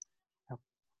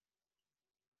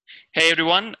Hey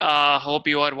everyone, hope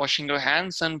you are washing your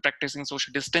hands and practicing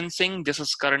social distancing. This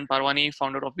is Karan Parwani,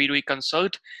 founder of B2E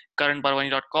Consult,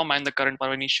 karanparwani.com, and the Karan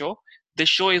Parwani Show. This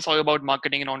show is all about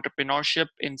marketing and entrepreneurship,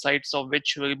 insights of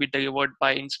which will be delivered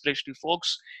by inspirational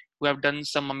folks who have done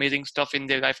some amazing stuff in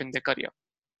their life and their career.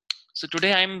 So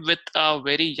today I'm with a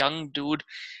very young dude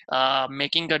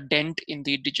making a dent in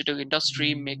the digital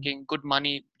industry, making good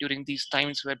money during these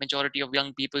times where majority of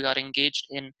young people are engaged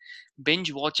in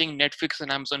binge watching Netflix and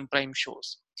Amazon Prime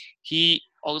shows. He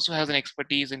also has an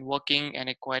expertise in working and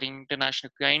acquiring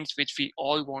international clients, which we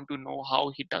all want to know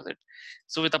how he does it.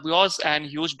 So with applause and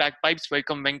huge bagpipes,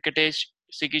 welcome Venkatesh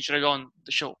Cigicherla on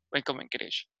the show. Welcome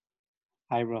Venkatesh.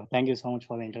 Hi, bro. Thank you so much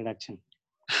for the introduction.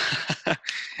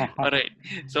 All right.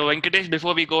 So, Venkatesh,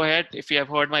 before we go ahead, if you have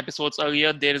heard my episodes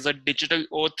earlier, there is a digital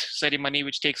oath ceremony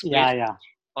which takes place. Yeah, yeah.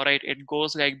 All right. It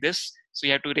goes like this. So,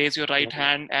 you have to raise your right Yep.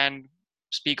 hand and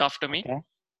speak after me. Okay. All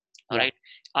Yeah. right.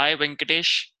 I, Venkatesh,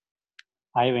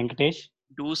 I, Venkatesh,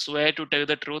 do swear to tell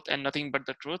the truth and nothing but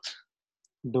the truth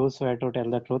do swear to tell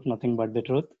the truth, nothing but the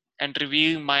truth. and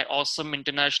reveal my awesome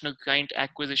international client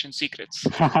acquisition secrets.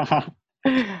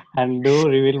 And do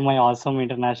reveal my awesome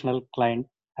international client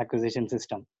acquisition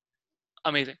system.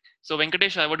 Amazing. So,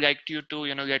 Venkatesh, I would like you to,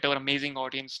 let our amazing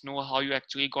audience know how you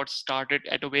actually got started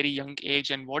at a very young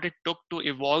age and what it took to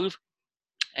evolve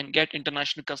and get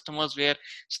international customers where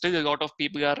still a lot of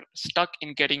people are stuck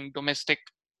in getting domestic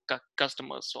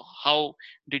customers. So how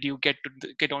did you get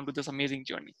onto this amazing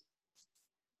journey?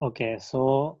 Okay.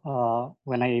 So,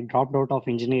 when I dropped out of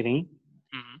engineering,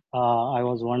 Hmm. I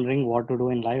was wondering what to do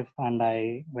in life, and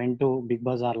I went to Big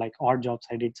Bazaar, like odd jobs.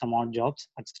 I did some odd jobs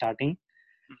at starting,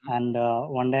 Hmm. and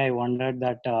one day I wondered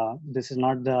that this is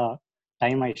not the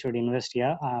time I should invest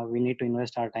here. We need to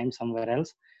invest our time somewhere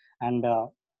else. And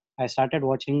I started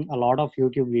watching a lot of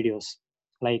YouTube videos,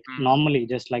 like Hmm. normally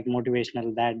just like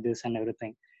motivational, that, this, and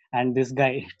everything. And this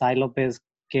guy, Ty Lopez,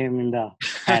 came in the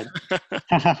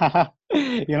ad.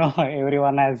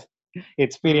 Everyone has Hmm.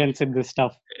 experienced this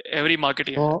stuff. Every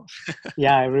marketer So,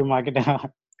 yeah, every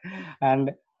marketer.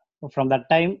 And from that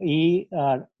time, he,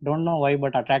 don't know why,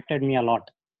 but attracted me a lot.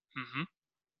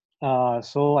 has.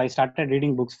 So I started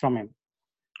reading books from him,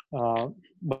 Okay.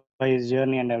 uh, by his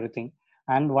journey and everything.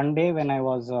 And one day when I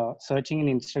was searching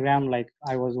in Instagram, like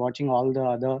I was watching all the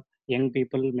other young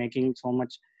people making so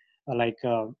much,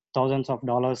 thousands of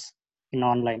dollars in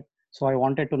online. So I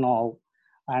wanted to know how.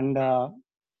 And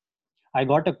I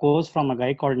got a course from a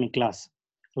guy called Niklas,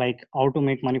 like how to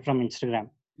make money from Instagram.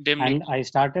 Dimnik. And I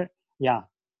started, yeah.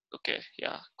 Okay.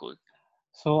 Yeah. Cool.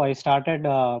 So I started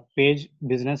a page,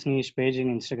 business niche page in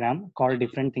Instagram called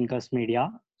Different Thinkers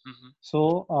Media. Hmm. So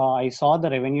I saw the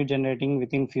revenue generating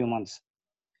within few months,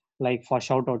 like for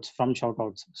shoutouts from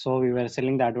shoutouts. So we were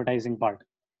selling the advertising part,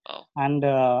 Wow. and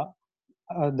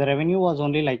the revenue was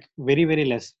only like very very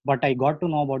less. But I got to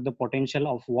know about the potential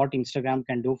of what Instagram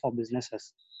can do for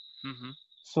businesses. Hmm.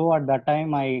 So at that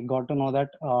time, I got to know that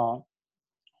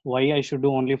why I should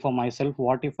do only for myself.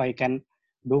 What if I can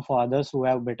do for others who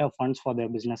have better funds for their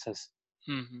businesses?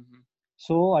 Hmm.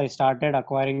 So I started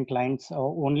acquiring clients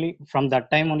only from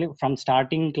that time, only from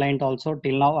starting client also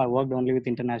till now. I worked only with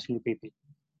international people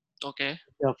Okay.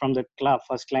 from the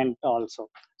first client also.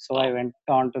 So I Wow. went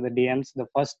on to the DMs. The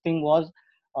first thing was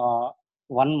uh,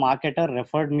 one marketer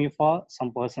referred me for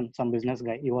some person, some business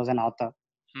guy. He was an author.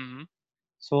 Hmm.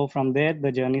 So from there,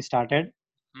 the journey started.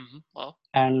 Wow.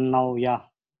 And now, yeah,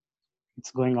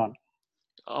 it's going on.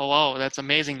 Oh wow, that's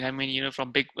amazing. I mean,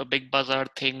 from a big bazaar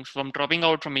thing, from dropping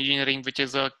out from engineering, which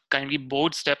is a kindly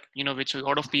bold step, which a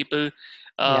lot of people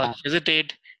Yeah.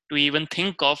 hesitate to even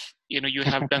think of. You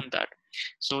have done that.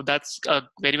 So that's a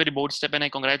very, very bold step, and I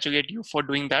congratulate you for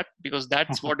doing that because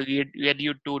that's what led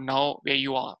you to now where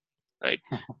you are, right?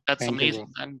 That's Thank you, amazing,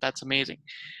 bro. and that's amazing.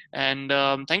 And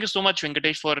thank you so much,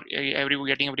 Venkatesh, for getting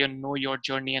everyone to know your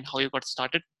journey and how you got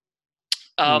started.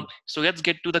 Mm. So let's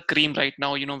get to the cream right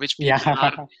now, which people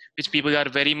are Yeah.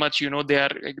 very much, they are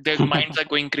their minds are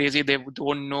going crazy, they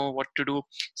don't know what to do.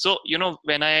 So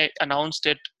when I announced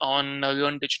it on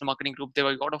Learn Digital Marketing Group, there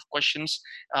were a lot of questions,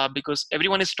 because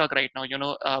everyone is stuck right now,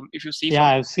 if you see Yeah,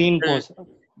 from I've seen mental, posts.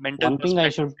 mental One thing I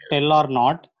perspective. should tell or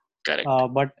not, Correct.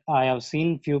 but I have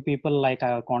seen few people, like I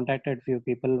have contacted few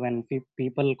people. When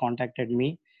people contacted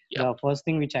me, Yep. the first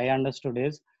thing which I understood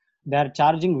is they are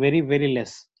charging very, very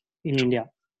less in True. India.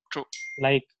 True.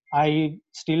 Like I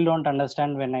still don't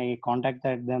understand when I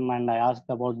contacted them and I asked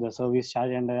about the service charge,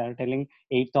 and they are telling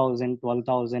 8,000,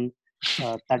 12,000,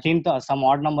 13, some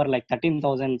odd number like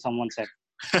 13,000, someone said,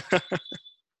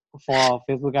 for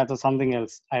Facebook ads or something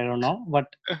else. I don't know, but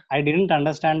I didn't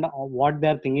understand what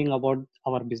they're thinking about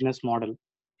our business model.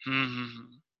 Hmm.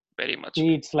 very much.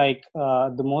 See, it's like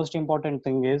the most important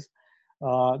thing is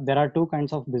there are two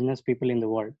kinds of business people in the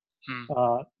world. Hmm.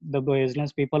 The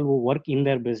business people who work in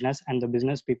their business and the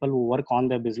business people who work on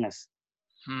their business.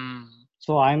 Hmm.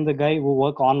 So I'm the guy who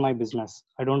work on my business.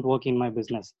 I don't work in my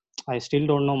business. I still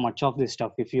don't know much of this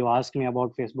stuff. If you ask me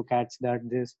about Facebook ads, that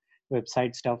this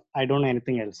website stuff, I don't know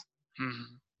anything else. Hmm.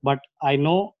 But I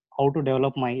know how to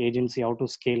develop my agency, how to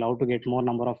scale, how to get more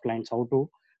number of clients, how to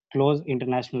close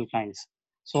international clients.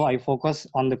 So I focus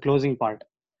on the closing part.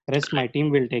 Rest my Correct. team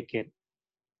will take care.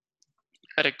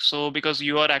 Correct. So because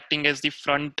you are acting as the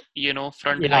front,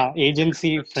 front line Yeah,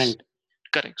 agency business. front.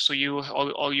 Correct. So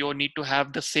or you need to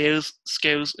have the sales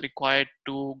skills required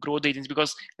to grow the agency,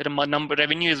 because the number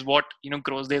revenue is what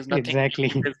grows. There's nothing.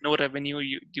 Exactly. There's no revenue.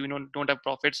 You don't have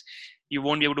profits. You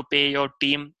won't be able to pay your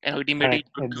team, and ultimately Correct.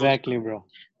 you could close. Exactly, bro.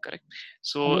 Correct.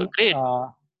 So And great.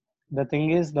 the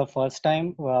thing is, the first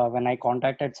time when I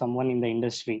contacted someone in the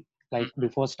industry, like Hmm.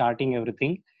 before starting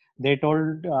everything, they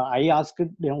told, I asked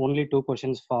only two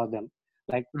questions for them.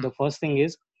 Like Hmm. the first thing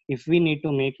is, if we need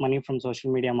to make money from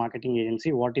social media marketing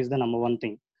agency, what is the number one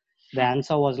thing? The Hmm.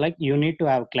 answer was like, you need to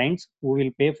have clients who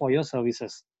will pay for your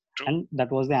services. True. And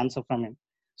that was the answer from him.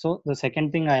 So the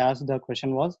second thing I asked the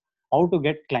question was, how to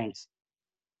get clients?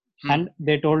 Hmm. And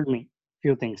they told me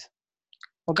few things.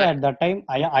 Okay, Correct. at that time,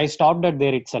 I stopped at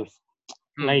there itself.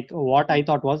 Hmm. Like what I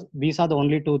thought was, these are the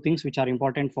only two things which are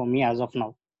important for me as of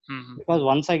now. Hmm. Because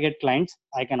once I get clients,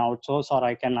 I can outsource or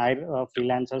I can hire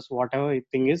freelancers, whatever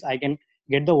thing is, I can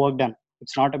get the work done.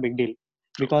 It's not a big deal.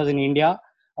 True. Because in India,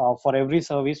 for every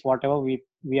service, whatever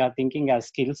we are thinking as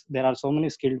skills, there are so many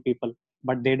skilled people,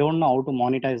 but they don't know how to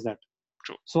monetize that.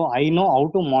 True. So I know how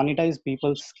to monetize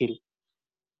people's skill.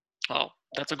 Wow,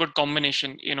 that's a good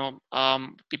combination.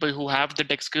 People who have the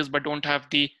tech skills but don't have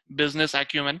the business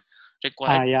acumen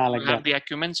required. Yeah, You like have that. the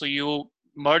acumen, so you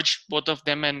merge both of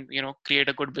them and create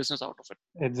a good business out of it.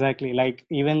 Exactly. Like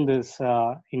even this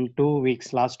in 2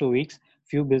 weeks, last 2 weeks,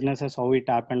 few businesses, how it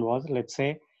happened was, let's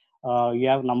say you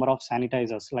have number of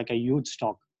sanitizers, like a huge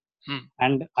stock, Hmm.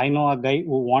 and I know a guy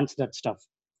who wants that stuff,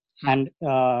 Hmm. and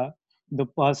the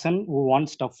person who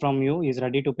wants stuff from you is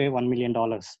ready to pay $1 million,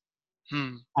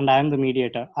 Hmm. and I am the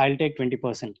mediator. I'll take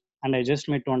 20%, and I just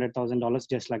made $200,000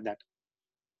 just like that.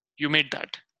 You made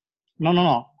that. No, no,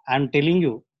 no. I'm telling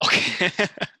you, Okay.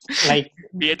 like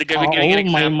We're giving an how my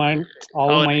example. mind, how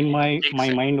How my makes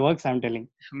sense. mind works. I'm telling.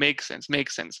 Makes sense.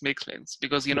 Makes sense. Makes sense.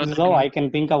 Because This is the how I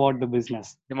can think about the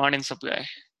business. demand and supply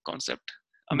concept. This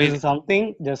is Amazing.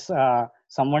 something just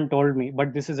someone told me,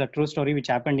 but this is a true story which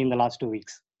happened in the last 2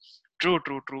 weeks. True,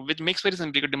 true, true. Which makes very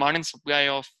sense, because demand and supply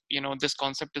of this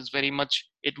concept is very much.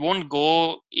 It won't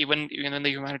go even when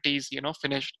the humanities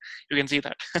finished. You can see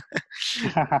that.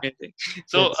 Amazing.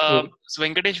 So, That's true.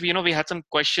 Venkatesh, we had some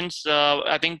questions.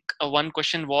 I think one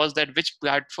question was that which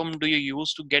platform do you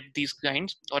use to get these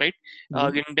clients? All right,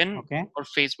 Mhm. LinkedIn Okay. or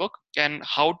Facebook, and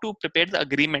how to prepare the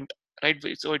agreement. Right.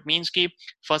 So it means keep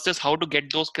first is how to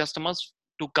get those customers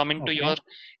to come into your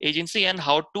Okay. agency, and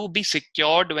how to be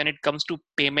secured when it comes to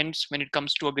payments, when it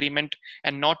comes to agreement,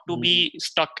 and not to Mhm. be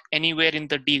stuck anywhere in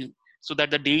the deal, so that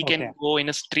the deal can Okay. go in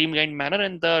a streamlined manner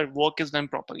and the work is done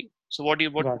properly. So what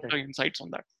Got it. are your insights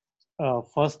on that?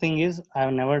 First thing is,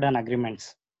 I've never done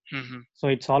agreements. Hmm. So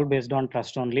it's all based on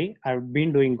trust only. I've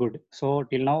been doing good. So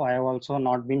till now, I have also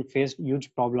not been faced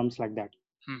huge problems like that.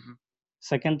 Hmm.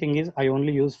 Second thing is, I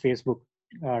only use Facebook.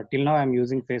 Till now, I'm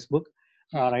using Facebook.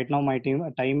 Hmm. Right now, my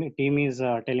team is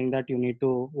telling that you need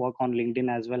to work on LinkedIn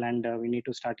as well, and we need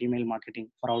to start email marketing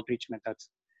for outreach methods.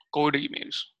 Code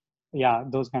emails. Yeah,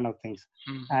 those kind of things.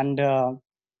 Hmm. And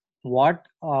what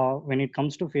when it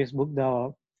comes to Facebook, the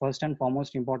first and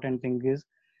foremost important thing is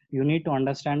you need to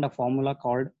understand a formula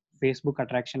called Facebook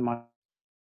attraction marketing.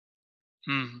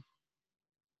 Hmm.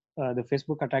 The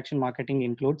Facebook attraction marketing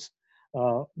includes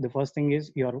the first thing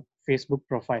is your Facebook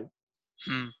profile.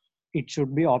 Hmm. It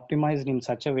should be optimized in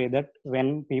such a way that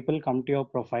when people come to your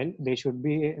profile, there should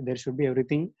be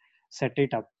everything set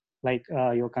it up, like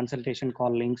your consultation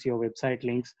call links, your website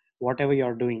links, whatever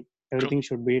you're doing, True. everything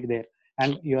should be there. True.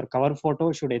 And your cover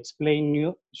photo should explain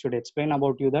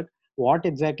about you, that what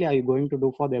exactly are you going to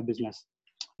do for their business.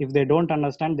 If they don't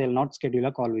understand, they'll not schedule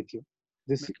a call with you.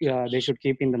 This Makes they sense. should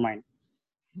keep in the mind.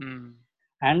 Hmm.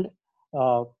 And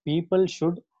people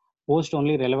should post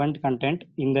only relevant content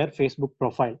in their Facebook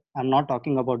profile. I'm not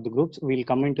talking about the groups. We'll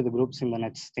come into the groups in the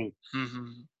next thing.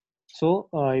 Hmm. So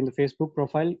in the Facebook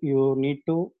profile, you need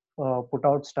to put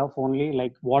out stuff only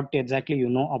like what exactly you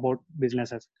know about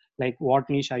businesses, like what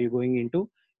niche are you going into.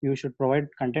 You should provide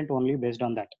content only based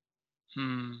on that.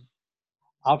 Hmm.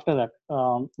 After that,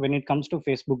 when it comes to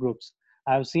Facebook groups,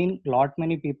 I've seen lot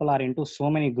many people are into so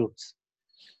many groups,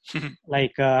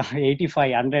 like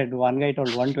 85, 100. One guy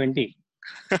told 120.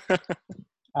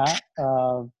 Uh,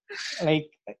 uh, like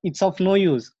it's of no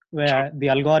use. True. Where the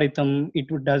algorithm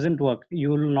doesn't work.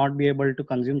 You will not be able to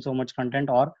consume so much content,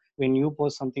 or when you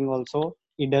post something, also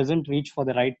it doesn't reach for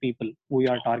the right people who you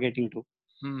are targeting to.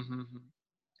 Mm-hmm.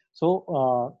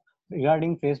 So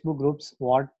regarding Facebook groups,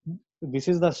 what this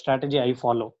is the strategy I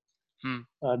follow. Hmm.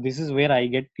 This is where I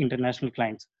get international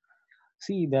clients.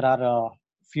 See, there are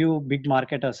few big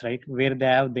marketers, right, where they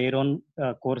have their own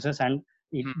courses, and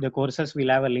Hmm. the courses will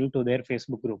have a link to their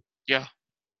Facebook group, Yeah.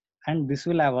 and this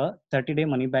will have a 30-day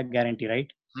money back guarantee, right?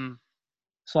 Hmm.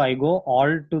 So I go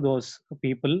all to those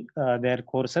people, their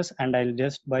courses, and I'll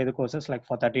just buy the courses like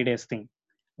for 30 days thing,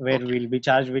 where Okay. we'll be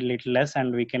charged with little less,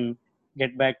 and we can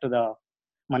get back to the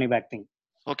money back thing.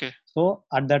 Okay. So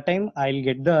at that time, I'll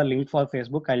get the link for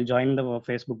Facebook. I'll join the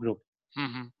Facebook group.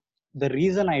 Mm-hmm. The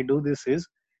reason I do this is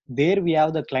there we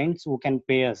have the clients who can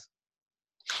pay us,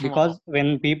 Wow. because when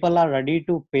people are ready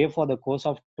to pay for the course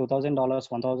of $2,000,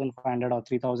 1,500, or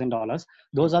 $3,000,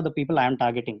 those Hmm. are the people I am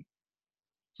targeting.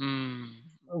 Hmm.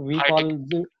 We High tech.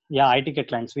 call I-ticket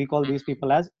clients. We call these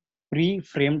people as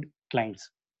pre-framed clients.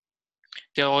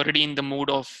 They're already in the mood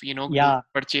of do Yeah,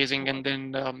 purchasing, and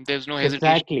then there's no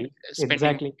hesitation in exactly, spending.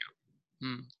 exactly.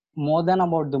 Hmm. More than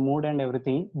about the mood and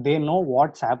everything, they know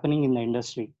what's happening in the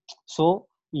industry. So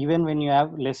even when you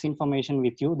have less information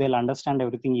with you, they'll understand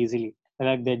everything easily.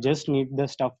 Like they just need the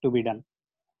stuff to be done.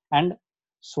 And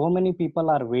so many people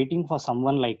are waiting for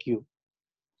someone like you.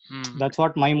 Hmm. That's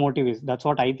what my motive is. That's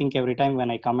what I think every time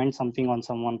when I comment something on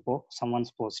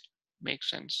someone's post. Makes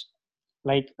sense.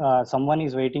 Like someone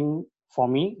is waiting for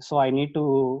me, so I need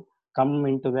to come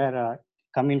into their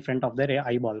come in front of their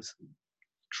eyeballs.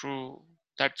 True.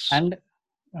 That's And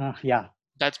yeah,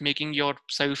 that's making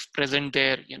yourself present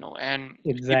there, and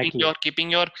exactly, keeping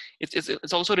your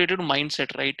it's also related to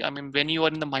mindset, right? I mean, when you are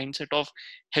in the mindset of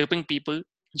helping people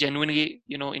genuinely,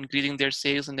 increasing their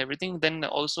sales and everything, then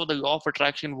also the law of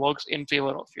attraction works in favor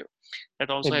of you. That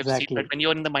also I've seen that exactly. when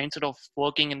you're in the mindset of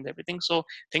working and everything, so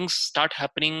things start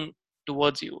happening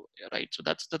towards you, right? So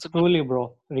that's a good. Truly,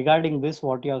 bro. Regarding this,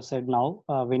 what you have said now,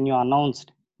 when you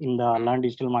announced in the Mm, Learn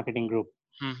Digital Marketing group,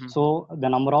 mm, mm, mm. so the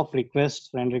number of requests,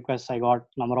 friend requests I got,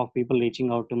 number of people reaching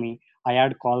out to me. I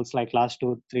had calls like last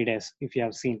 2 3 days, if you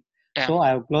have seen. Damn. So I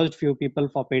have closed few people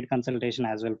for paid consultation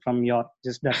as well from your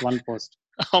just that one post.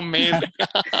 Amazing.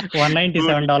 one ninety Dude,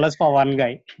 seven dollars for one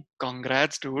guy.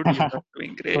 congrats, dude, you are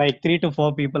doing great. Like 3 to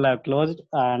 4 people have closed,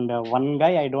 and one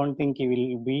guy I don't think he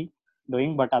will be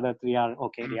doing, but other three are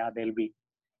okay. Mm, Yeah, they'll be.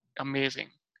 amazing.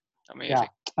 Yeah, Amazing.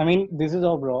 I mean, this is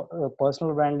our bro.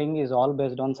 Personal branding is all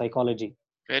based on psychology.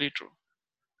 Very true.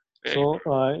 Very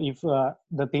So, if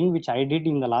the thing which I did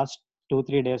in the last 2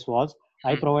 3 days was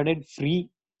I true. provided free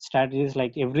strategies,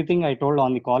 like everything I told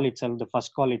on the call itself, the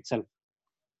first call itself.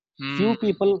 Hmm. Few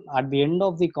people at the end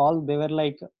of the call, they were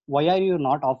like, "Why are you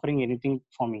not offering anything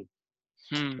for me?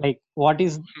 Hmm. Like, what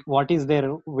is there?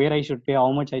 Where I should pay?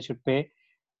 How much I should pay?"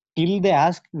 Till they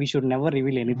ask, we should never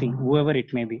reveal anything, whoever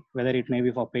it may be, whether it may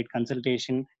be for paid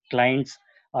consultation, clients,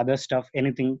 other stuff,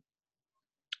 anything.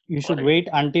 You All should right. wait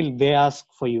until they ask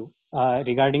for you,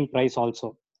 regarding price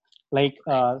also. Like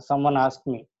someone asked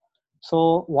me,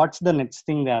 so what's the next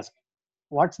thing, they ask,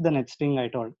 what's the next thing, I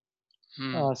told.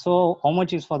 Hmm. So how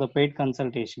much is for the paid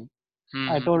consultation? Hmm.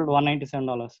 I Hmm. told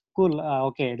 $197. Cool,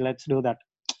 okay, let's do that.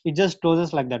 It just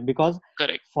closes like that, because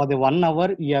Correct. for the 1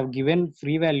 hour you have given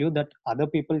free value that other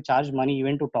people charge money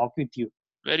even to talk with you,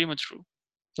 Very much true.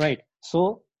 right?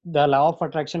 So the law of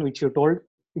attraction which you told,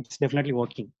 it's definitely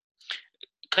working.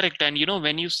 Correct. And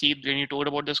when you told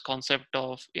about this concept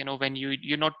of, when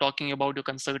you're not talking about your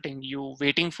consulting, you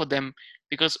waiting for them,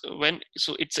 because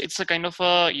it's a kind of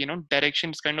a,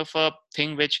 direction. It's kind of a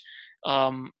thing which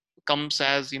um comes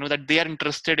as, that they are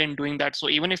interested in doing that. So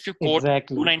even if you quote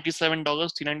Exactly, $297,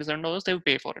 $397, they will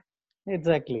pay for it.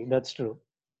 exactly, that's true.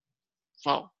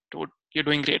 Wow, dude, you're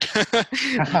doing great.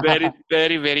 Very,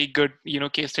 very, very good,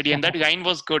 case study. And that line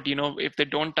was good. If they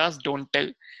don't ask, don't tell.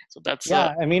 So that's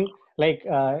Yeah, I mean, like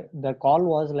the call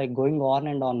was like going on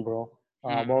and on, bro,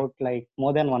 hmm. about like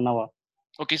more than 1 hour.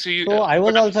 Okay. So you So I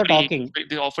was offered a also free. talking.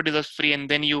 They offered it as free, and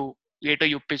then you later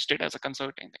you pitched it as a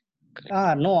consulting thing.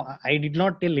 Correct. No, I did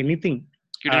not tell anything.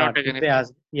 You did not take Till they anything.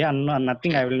 asked, yeah, no,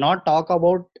 nothing. Okay. I will not talk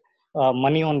about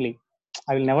money only.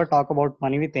 I will never talk about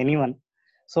money with anyone.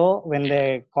 So when Okay.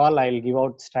 they call, I'll give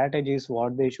out strategies,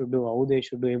 what they should do, how they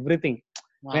should do, everything.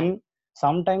 When Wow.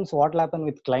 sometimes what will happen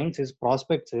with clients is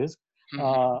prospects is, Hmm.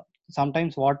 uh,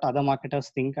 sometimes what other marketers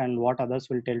think and what others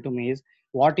will tell to me is,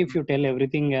 what if you tell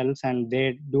everything else and they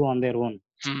do on their own?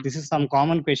 Hmm. This is some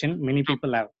common question many True.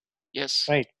 people have, Yes.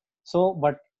 right? So,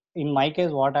 but in my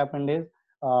case, what happened is,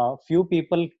 few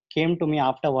people came to me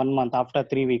after 1 month, after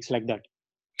 3 weeks, like that.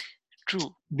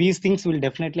 True. These things will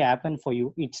definitely happen for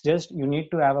you. It's just you need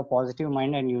to have a positive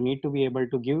mind and you need to be able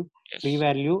to give free Yes.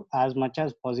 value as much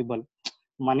as possible.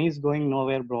 Money is going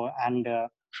nowhere, bro, and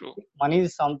True. money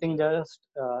is something just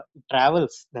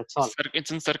travels. That's all.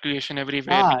 It's in circulation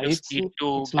everywhere. We just It's need to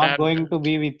it's not grab going that. to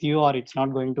be with you or it's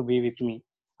not going to be with me.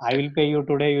 I will pay you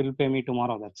today, you will pay me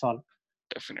tomorrow. That's all.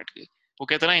 Definitely. वो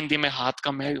कहते हैं ना हिंदी में हाथ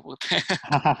का मैल बोलते हैं.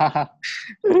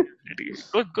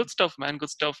 Good stuff, man.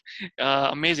 Good stuff.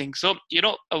 Amazing. So,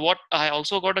 what I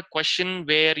also got a question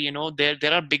where,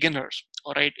 there are beginners,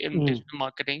 all right, in Mm. digital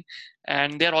marketing,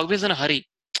 and they're always in a hurry.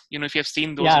 If you have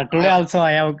seen those, Yeah, today also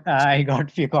I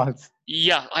got few calls.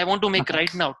 yeah, I want to make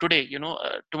right now, today,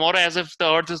 tomorrow, as if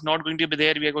the earth is not going to be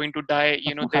there, we are going to die.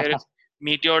 There is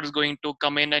meteor is going to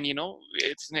come in, and,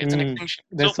 it's an Mm. extinction.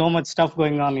 So, There's so much stuff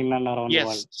going on in and around the world.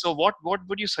 yes. So what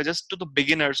would you suggest to the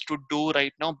beginners to do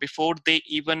right now before they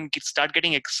even start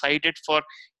getting excited for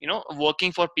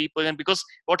working for people? And because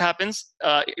what happens,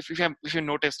 if you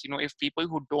noticed, if people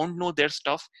who don't know their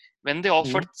stuff, when they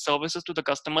offer Mm. services to the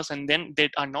customers and then they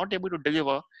are not able to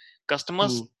deliver,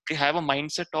 customers Mm. have a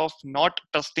mindset of not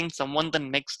trusting someone the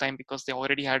next time because they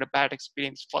already had a bad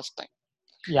experience first time.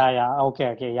 Yeah.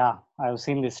 Okay. Yeah, I've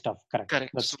seen this stuff. Correct.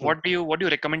 Correct. That's So true. what do you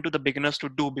recommend to the beginners to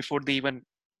do before they even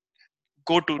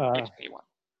go to Uh, teach anyone?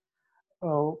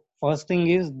 First thing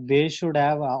is they should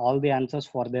have all the answers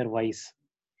for their whys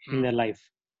in Hmm. their life.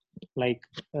 Like,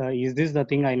 is this the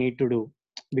thing I need to do?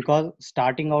 Because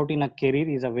starting out in a career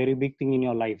is a very big thing in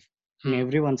your life, in Hmm.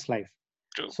 everyone's life.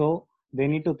 True. So they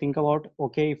need to think about,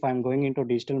 okay, if I'm going into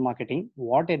digital marketing,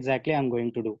 what exactly I'm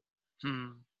going to do? Hmm.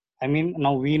 I mean,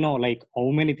 now we know like how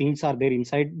many things are there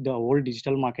inside the whole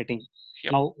digital marketing.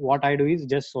 Yep. Now what I do is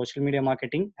just social media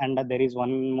marketing, and there is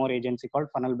one more agency called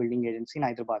funnel building agency in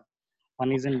Hyderabad.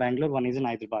 One is in Okay. Bangalore, one is in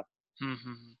Hyderabad. Hmm.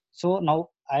 So now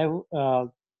I have,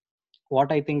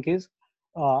 what I think is,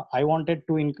 I wanted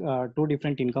two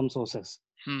different income sources.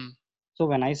 Hmm. So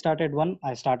when I started one,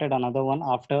 I started another one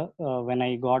after, when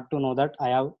I got to know that I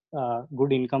have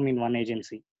good income in one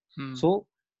agency. Hmm. So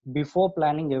before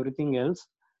planning everything else,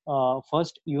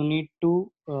 first you need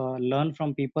to learn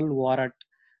from people who are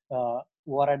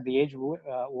at the age, who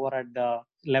are at the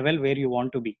level where you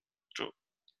want to be. True.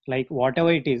 Like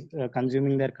whatever it is,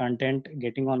 consuming their content,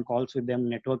 getting on calls with them,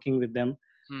 networking with them,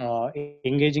 Hmm.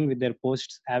 engaging with their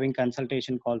posts, having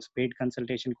consultation calls, paid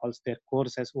consultation calls, their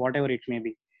courses, whatever it may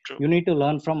be. True. You need to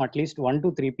learn from at least 1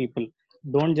 to 3 people.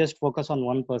 Don't just focus on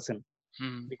one person,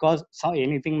 Hmm. because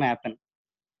anything may happen.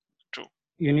 True.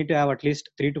 You need to have at least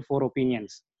 3 to 4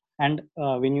 opinions. And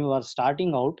when you are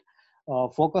starting out,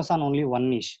 focus on only one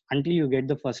niche until you get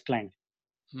the first client.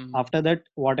 Hmm. After that,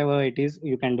 whatever it is,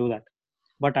 you can do that.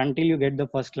 But until you get the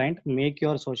first client, make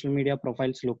your social media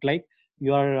profiles look like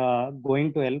you are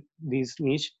going to help these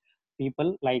niche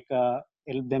people, like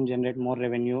help them generate more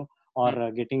revenue, or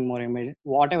Hmm. getting more image,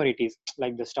 whatever it is,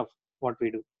 like the stuff what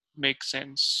we do. Makes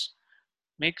sense.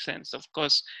 Makes sense. Of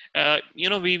course.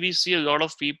 We see a lot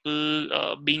of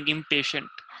people being impatient.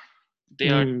 They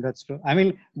are. That's true. I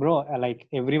mean, bro, like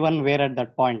everyone were at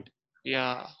that point.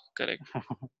 Yeah. Correct.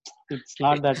 It's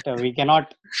not that we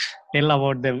cannot tell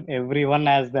about them. Everyone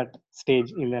has that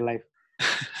stage in their life.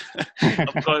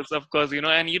 Of course.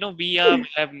 And we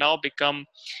have now become,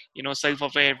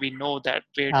 self-aware. We know that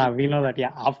where to. We know that,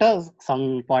 yeah, after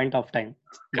some point of time.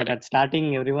 But Correct. at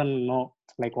starting, everyone know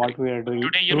like what Correct. we are But doing.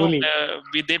 today, Truly,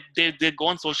 they go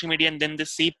on social media and then they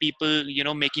see people,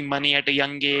 making money at a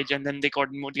young age, and then they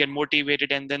get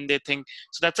motivated, and then they think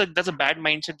so. That's a bad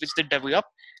mindset which they develop.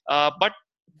 But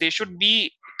they should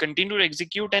be continue to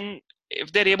execute, and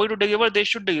if they're able to deliver, they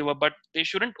should deliver. But they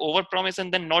shouldn't overpromise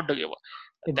and then not deliver.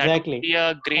 That would exactly. be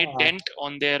a great Uh, dent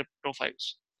on their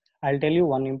profiles. I'll tell you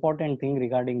one important thing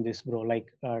regarding this, bro. Like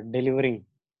delivering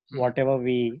Hmm. whatever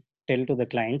we tell to the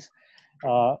clients.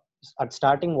 Uh, at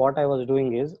starting, what I was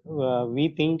doing is, we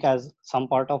think as some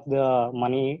part of the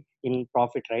money in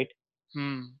profit, right?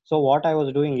 Hmm. So what I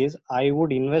was doing is I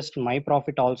would invest my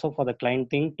profit also for the client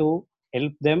thing to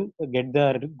help them get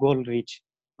their goal reach,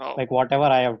 Wow. like whatever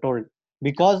I have told.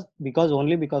 Because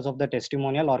only because of the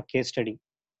testimonial or case study.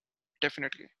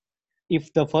 Definitely.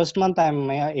 If the first month I'm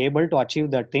able to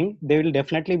achieve that thing, they will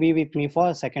definitely be with me for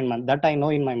a second month. That I know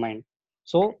in my mind.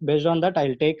 So based on that,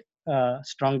 I'll take a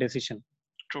strong decision.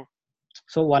 True.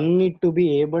 So one need to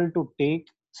be able to take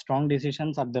strong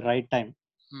decisions at the right time.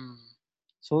 Hmm.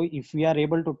 So if we are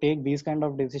able to take these kind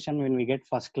of decision when we get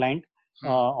first client, Hmm.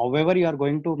 however you are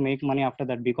going to make money after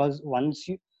that, because once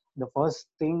you, the first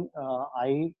thing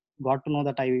I got to know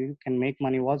that I can make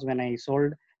money was when I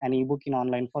sold an ebook in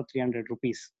online for 300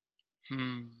 rupees.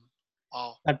 Hmm.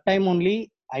 Wow. That time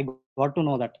only I got to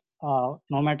know that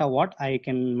no matter what I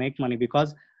can make money,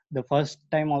 because the first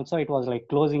time also it was like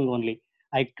closing only.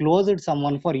 I closed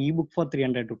someone for ebook for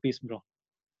 300 rupees, bro.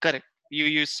 Correct.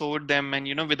 You sold them,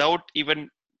 and without even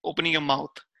opening your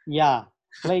mouth. Yeah,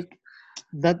 like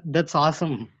that's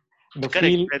awesome. The Correct.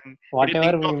 feel, When you think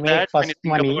whatever we of made that, when you first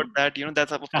think about money, that,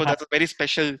 that's of course that's a very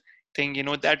special thing.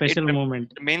 That it special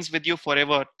moment. remains with you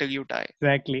forever till you die.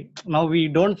 Exactly. Now we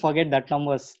don't forget that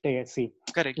numbers. See,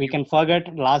 Correct. we can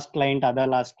forget last client, other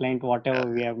last client, Uh, whatever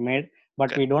we have made, but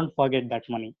we correct. don't forget that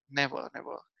money. Never,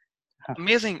 never.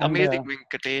 Amazing, And amazing,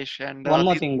 Venkatesh. And one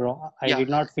more these, thing, bro. I yeah, did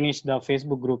not finish the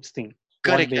Facebook groups thing.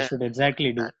 What correct. they Yeah, should you told me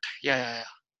exactly do. that. Yeah, yeah, yeah.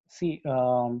 See,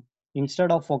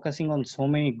 instead of focusing on so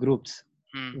many groups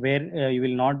Hmm, where you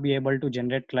will not be able to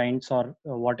generate clients or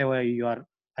whatever you are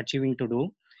achieving to do,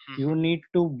 hmm, you need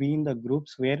to be in the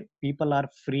groups where people are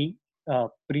free,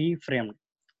 pre-framed.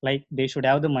 Like they should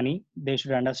have the money, they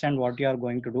should understand what you are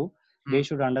going to do, they hmm,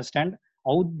 should understand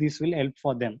how this will help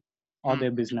for them or hmm.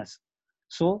 their business.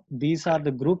 So these are Correct,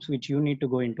 the groups which you need to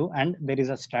go into, and there is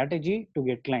a strategy to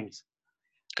get clients.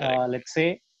 correct. Let's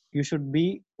say you should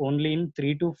be only in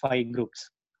 3 to 5 groups,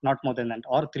 not more than that,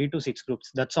 or 3 to 6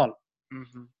 groups. That's all.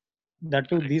 Hmm. That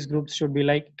too, Correct. these groups should be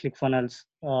like ClickFunnels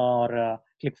or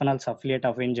ClickFunnels Affiliate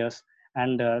Avengers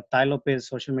and Thylopes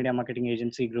Social Media Marketing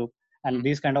Agency group, Hmm, and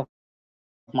these kind of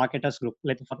marketers group,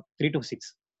 like for 3 to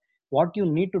 6. What you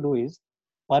need to do is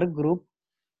per group,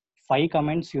 5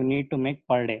 comments you need to make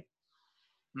per day.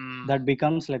 hmm. That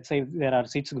becomes, let's say, if there are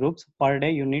 6 groups per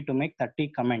day, you need to make 30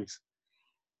 comments.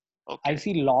 I Okay.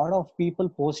 see a lot of people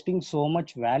posting so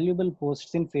much valuable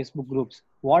posts in Facebook groups.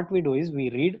 What we do is we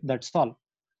read, that's all.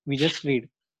 We just read.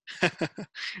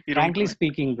 You don't Frankly do it.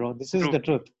 speaking, bro, this is True, the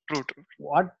truth. true, true.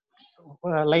 What,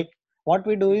 like, what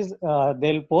we do is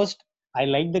they'll post, I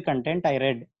like the content, I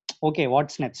read. Okay,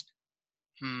 what's next?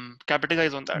 Hmm.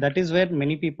 Capitalize on that. That is where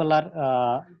many people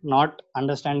are not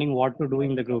understanding what to do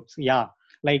in the groups. Yeah,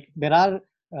 like there are,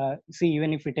 see,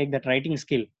 even if we take that writing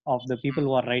skill of the people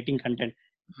who are writing content,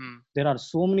 Hmm. there are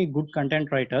so many good content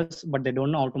writers, but they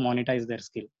don't know how to monetize their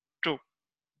skill. True.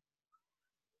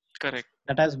 Correct.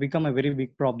 That has become a very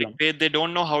big problem. They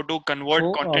don't know how to convert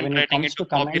So content when it writing comes into to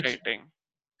comments, copywriting.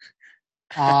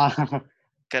 uh,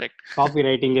 Correct.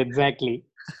 copywriting, exactly.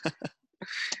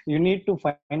 You need to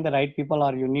find the right people,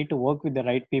 or you need to work with the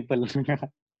right people.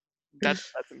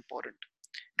 That's important.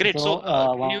 Great. So, So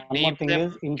can one you more thing name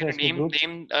is in them? Facebook Can you groups,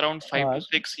 name around uh, 5 to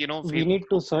 6, we need Facebook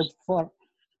to search groups, for,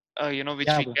 which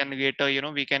yeah, we bro. can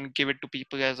later, we can give it to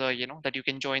people as a, that you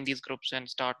can join these groups and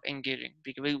start engaging.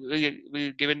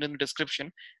 We'll give it in the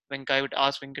description when I would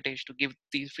ask Venkatesh to give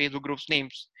these Facebook groups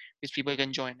names which people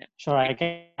can join in. Sure,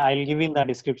 I'll give in the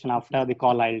description after the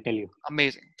call. I'll tell you.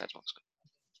 Amazing. That sounds good.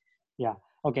 Yeah.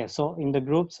 Okay. So in the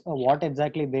groups, Yeah. what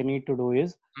exactly they need to do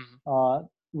is Hmm.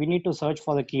 we need to search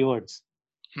for the keywords,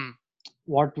 Hmm.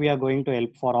 what we are going to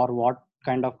help for, or what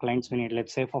kind of clients we need.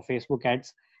 Let's say for Facebook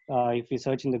ads, if we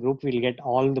search in the group, we'll get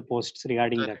all the posts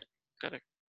regarding that. Correct. Correct.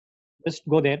 Just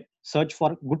go there, search for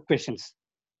good questions,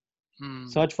 Hmm.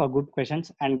 search for good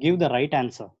questions, and give the right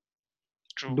answer.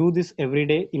 True. Do this every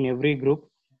day in every group.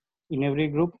 In every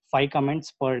group, 5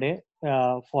 comments per day.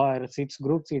 For 6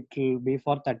 groups, it will be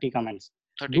for 30 comments.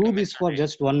 30 Do comments this a for day.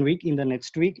 just 1 week. In the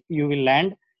next week, you will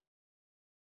land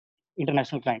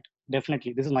international client.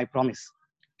 Definitely, this is my promise.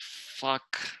 Fuck.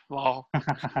 Wow.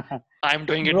 I'm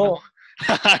doing it now.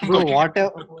 Bro, I'm bro,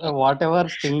 going. whatever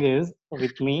thing is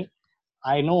with me,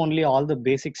 I know only all the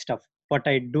basic stuff, but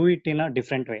I do it in a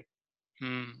different way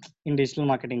Hmm. in digital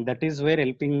marketing. That is where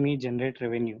helping me generate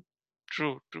revenue.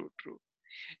 True. True. True.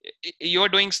 You're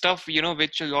doing stuff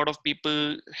which a lot of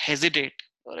people hesitate,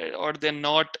 or they're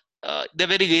not. They're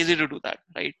very lazy to do that,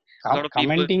 right? A lot of people.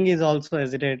 Commenting is also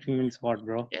hesitating means what,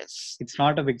 bro? Yes. It's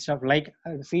not a big stuff. Like,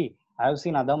 see, I've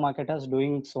seen other marketers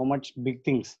doing so much big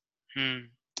things. Hmm.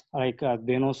 Like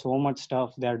they know so much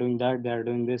stuff. They are doing that. They are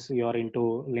doing this. You're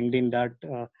into LinkedIn,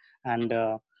 that, and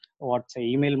what's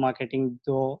email marketing.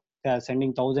 Though they are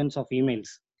sending thousands of emails,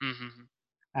 Hmm.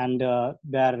 and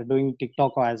they are doing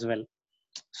TikTok as well.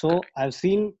 So Correct. I've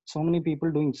seen so many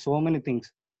people doing so many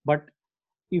things. But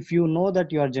if you know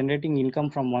that you are generating income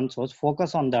from one source,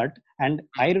 focus on that and Hmm.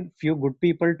 hire few good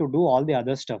people to do all the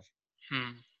other stuff.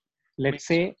 Hmm. let's Makes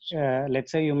say sense.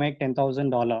 let's say you make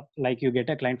 $10,000, like you get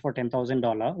a client for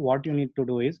 $10,000. What you need to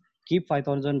do is keep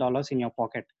 $5,000 in your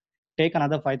pocket, take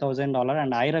another $5,000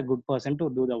 and hire a good person to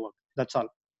do the work. That's all.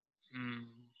 Hmm.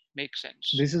 Makes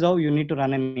sense. This is how you need to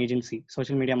run an agency,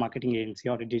 social media marketing agency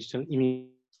or a digital initiative.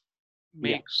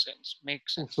 Makes sense.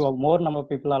 Makes sense. So more number of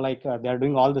people are like they are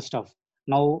doing all the stuff.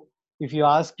 Now, if you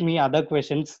ask me other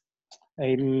questions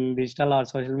in digital or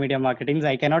social media marketing,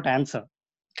 I cannot answer.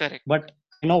 Correct. But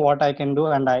I know what I can do,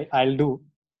 and I'll do.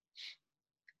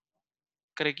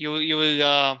 Correct. You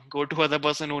will go to other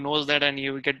person who knows that, and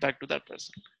you will get back to that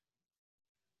person.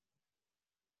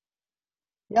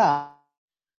 Yeah,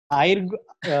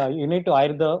 you need to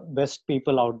hire the best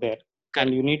people out there, and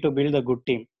Correct. you need to build a good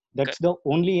team. That's Correct. the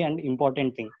only and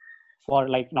important thing for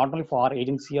like not only for our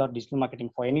agency or digital marketing,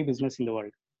 for any business in the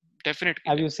world. Definitely.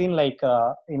 Have you seen like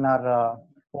in our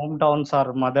hometowns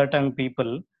or mother tongue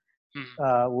people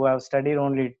Mhm. who have studied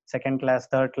only second class,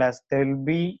 third class, they will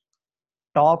be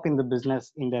top in the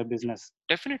business in their business.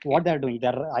 Definitely. What they're doing,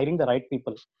 they're hiring the right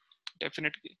people.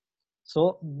 Definitely.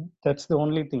 So that's the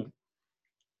only thing.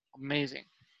 Amazing.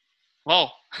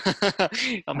 Wow.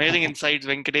 Amazing insights,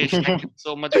 Venkatesh. Thank you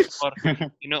so much for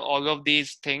all of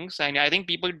these things. And I think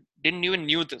people didn't even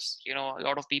knew this. A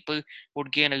lot of people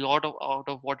would gain a lot of out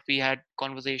of what we had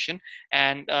conversation.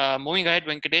 And moving ahead,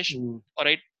 Venkatesh, Mm. all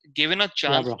right, given a Yeah,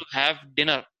 chance bro. to have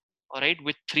dinner, all right,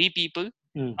 with three people,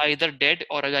 Mm. either dead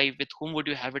or alive, with whom would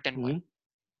you have it and why? Mm.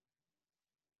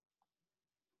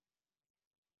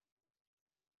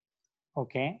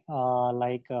 Okay.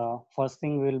 First guy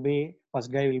will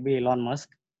be Elon Musk.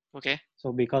 Okay,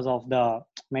 So because of the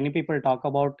many people talk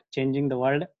about changing the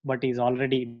world, but he's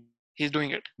already doing that. he's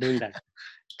doing it.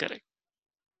 Correct.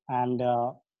 And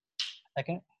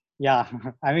second, yeah,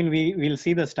 I mean we'll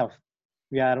see the stuff.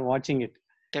 We are watching it.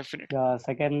 Definitely. The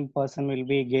second person will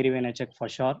be Gary Vaynerchuk for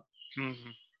sure Hmm.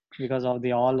 because of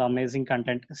the all amazing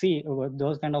content. See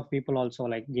those kind of people also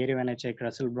like Gary Vaynerchuk,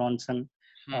 Russell Bronson,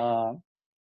 Hmm. uh,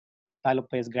 Tai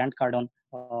Lopez, Grant Cardone,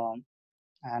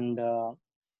 and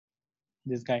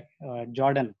this guy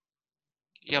Jordan.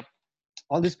 Yep.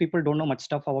 All these people don't know much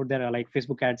stuff about their like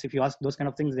Facebook ads. If you ask those kind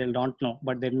of things, they don't know,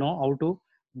 but they know how to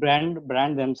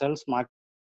brand themselves,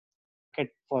 market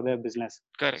for their business.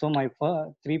 So my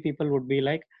Correct. three people would be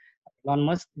like Elon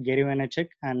Musk, Gary Vaynerchuk,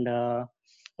 and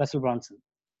Russell Bronson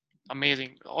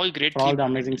Amazing. All for great all key the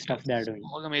amazing stuff they are marketeers. doing.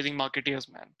 All amazing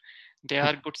marketeers, man. They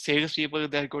are good salespeople.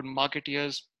 They are good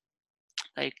marketeers.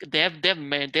 Like they've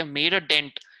made a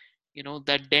dent.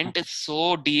 That dent is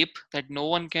so deep that no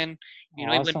one can,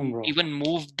 Awesome, bro. even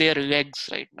move their legs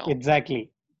right now.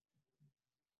 Exactly.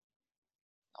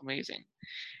 Amazing.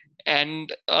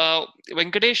 And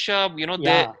Venkatesh, they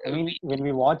Yeah, I mean when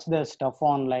we watch the stuff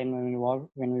online,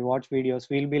 when we watch videos,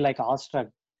 we'll be like awestruck.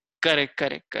 correct,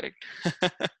 correct, correct.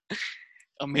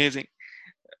 Amazing.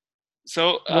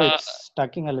 So Bro, it's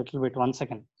stucking a little bit. 1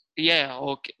 second. yeah,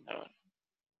 okay.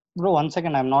 Bro, 1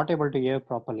 second. I'm not able to hear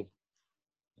properly.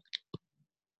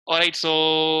 All right.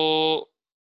 So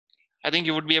I think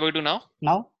you would be able to now.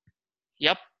 Now?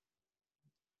 Yep.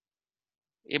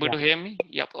 Able Yeah. to hear me?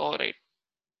 Yep. All right.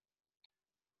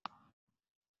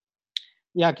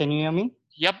 Yeah, can you hear me?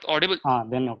 Yep. Audible.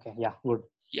 Then okay. Yeah, good.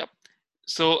 Yep.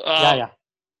 So Yeah, yeah,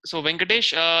 so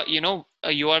Venkatesh,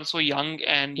 you are so young,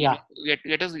 and yeah.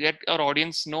 let our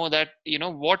audience know that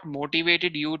what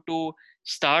motivated you to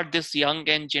start this young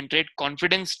and generate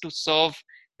confidence to serve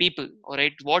people. All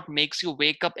right, what makes you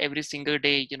wake up every single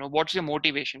day? What's your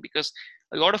motivation? Because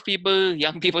a lot of people,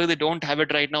 young people, they don't have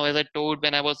it right now. As I told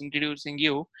when I was introducing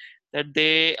you, that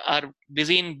they are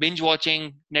busy in binge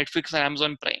watching Netflix and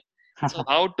Amazon Prime. So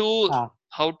Ah,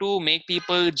 how to make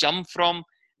people jump from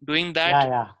doing that yeah,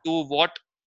 yeah. to what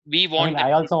we I mean, want them I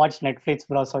to also watch Netflix,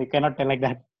 bro, so you cannot tell like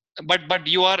that. do. But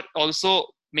you are also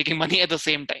making money at the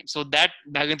same time, so that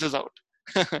balances out.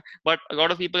 But a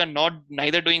lot of people are not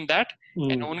neither doing that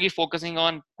and Mm. only focusing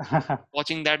on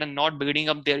watching that and not building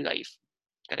up their life.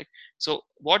 Correct. So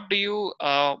what do you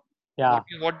Yeah,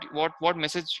 what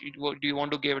message do you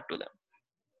want to give it to them?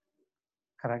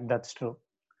 correct. That's true.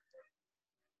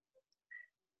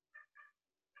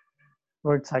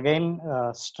 Bro, it's again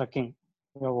striking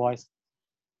your voice.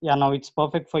 Yeah, now it's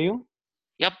perfect for you.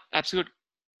 Yep, absolute.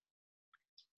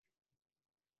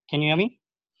 Can you hear me?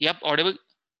 Yep, audible.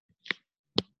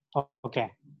 Okay.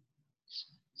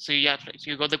 So yeah, right. So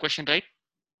you got the question right.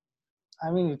 I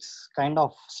mean, it's kind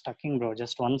of stucking, bro.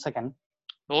 Just 1 second.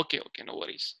 Okay, okay, no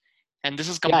worries. And this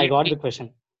is Yeah, I got completely the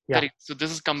question. Yeah. correct. So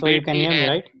this is So you can completely hear me, and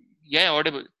right? yeah,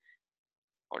 audible.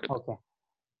 Okay.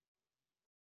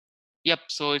 Yep.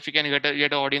 So if you can get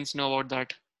the audience know about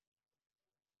that.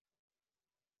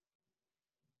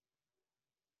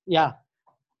 Yeah.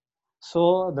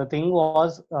 So the thing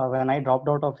was, when I dropped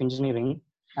out of engineering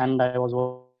and I was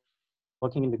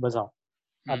working in Big Bazaar,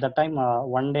 at that time, Hmm.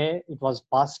 one day it was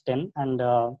past 10, and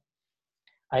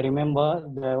I remember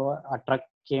a truck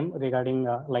came regarding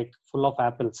like full of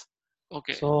apples.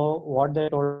 Okay. So what they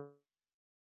told me is like you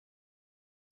need to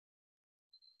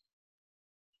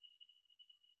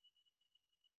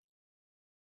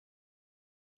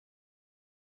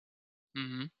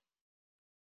Mm-hmm.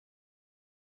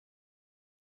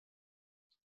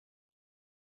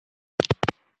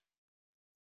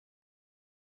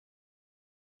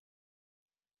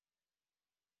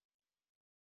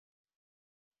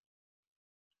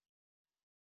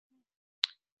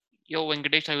 Yo,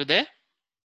 Venkatesh, are you there?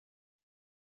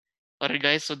 All right,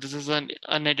 guys. So this is an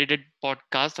unedited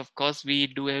podcast. Of course, we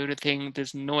do everything.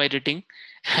 There's no editing,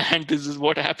 and this is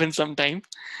what happens sometimes.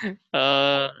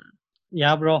 Uh,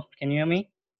 yeah, bro. Can you hear me?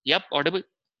 yep, audible.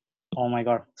 Oh my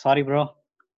god. Sorry, bro.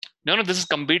 No, no, this is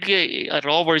completely a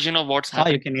raw version of what's Ah,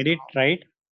 happening. you can edit, right?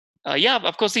 Yeah,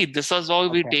 of course. See, this is how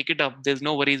we Okay. take it up. There's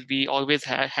no worries. We always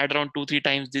had around 2 3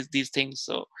 times these things.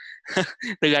 So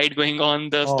the guide going on,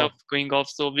 the stuff Oh, going off.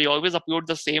 So we always upload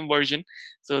the same version.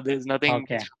 So there's nothing which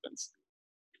okay. happens.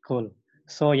 Cool.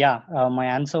 So yeah, my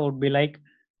answer would be like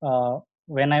uh,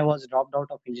 when I was dropped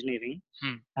out of engineering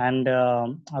Hmm. and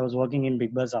I was working in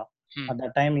Big Bazaar. Hmm. At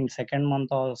that time, in second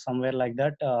month or somewhere like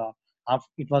that,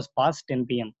 it was past 10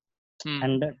 p.m. Hmm.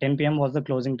 and 10 p.m. was the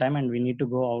closing time, and we need to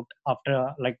go out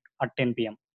after like at 10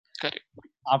 p.m. Correct.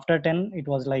 After 10, it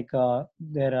was like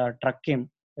their truck came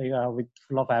with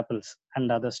full of apples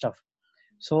and other stuff.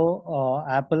 So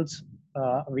apples,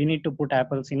 we need to put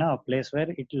apples in a place where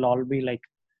it will all be like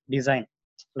design,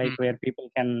 Hmm. like where people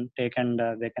can take and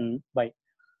they can buy.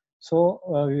 So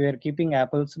we were keeping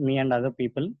apples, me and other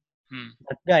people. Hmm.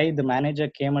 That guy, the manager,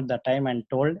 came at that time and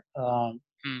told,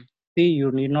 Hmm. "See,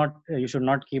 you should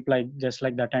not keep like just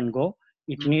like that and go.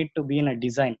 It Hmm. need to be in a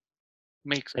design,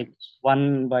 Makes like sense.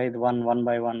 one by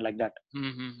one, like that."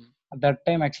 Hmm. Hmm. At that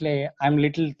time, actually, I'm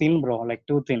little thin, bro, like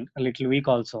too thin, a little weak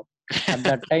also. At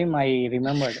that time, I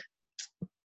remembered,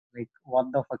 like,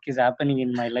 what the fuck is happening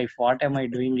in my life? What am I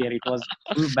doing here? It was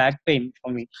full back pain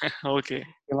for me. Okay.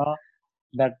 You know,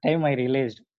 that time I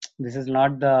realized this is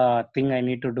not the thing I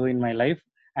need to do in my life,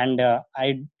 and I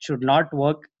should not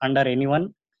work under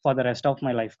anyone for the rest of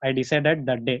my life. I decided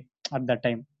that day at that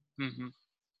time. Hmm.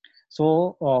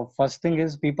 So first thing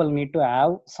is people need to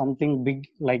have something big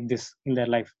like this in their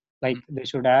life. Like they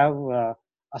should have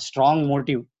a strong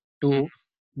motive Hmm. to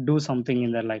do something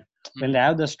in their life. When Hmm. they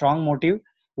have the strong motive,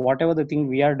 whatever the thing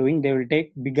we are doing, they will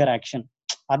take bigger action.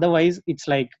 Otherwise, it's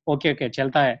like okay,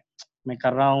 चलता है, मैं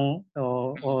कर रहा हूँ,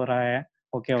 हो रहा है,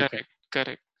 okay. Correct.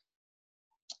 Correct.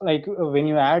 Like when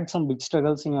you add some big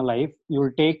struggles in your life, you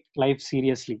will take life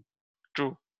seriously.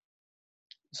 True.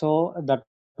 So that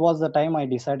was the time I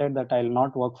decided that I'll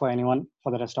not work for anyone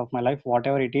for the rest of my life,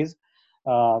 whatever it is.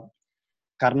 uh,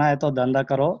 करना है तो धंधा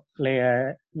करो, ले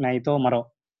नहीं तो मरो.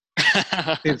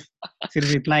 सिर्फ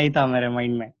सिर्फ इतना ही था मेरे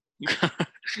माइंड में.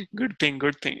 Good thing.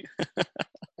 Good thing.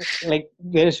 Like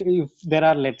if there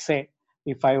are, let's say,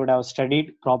 if I would have studied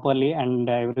properly and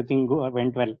everything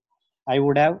went well, I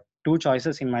would have two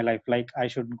choices in my life. Like I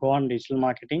should go on digital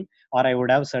marketing, or I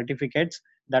would have certificates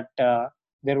that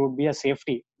there would be a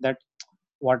safety that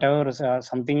whatever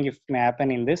something if may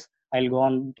happen in this, I'll go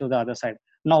on to the other side.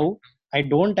 Now I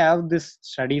don't have this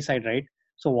study side, right?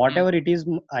 So Hmm. whatever it is,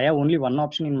 I have only one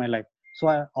option in my life. So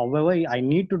however I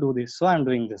need to do this, so I'm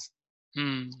doing this.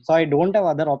 Hmm. So I don't have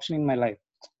other option in my life.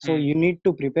 So Hmm. you need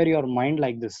to prepare your mind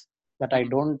like this, that I Hmm.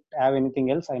 don't have anything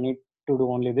else, I need to do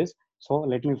only this. So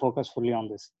let me focus fully on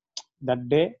this. That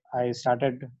day I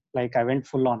started, like I went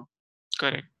full on.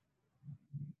 Correct.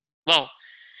 Wow.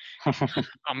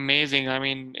 Amazing. I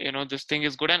mean, this thing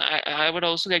is good, and I would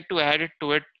also like to add it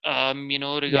to it. Yeah,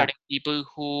 Regarding people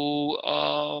who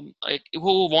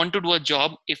who want to do a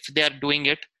job if they are doing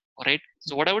it. All right.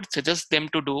 So what I would suggest them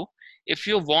to do, if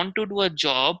you want to do a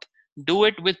job, do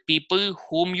it with people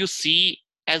whom you see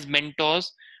as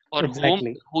mentors, or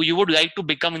exactly. who you would like to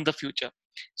become in the future.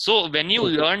 So when you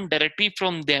True. learn directly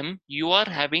from them, you are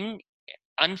having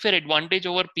unfair advantage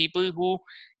over people who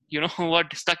who are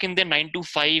stuck in their 9 to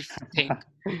 5 thing.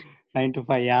 9 to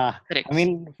 5, yeah. I Correct.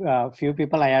 mean, few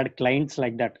people I had clients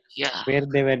like that, Yeah. where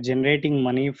they were generating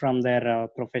money from their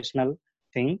professional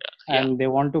thing, Yeah. and they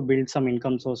want to build some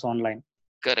income source online.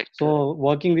 Correct. So Correct.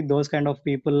 working with those kind of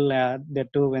people, they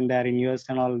too, when they are in US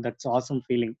and all, that's awesome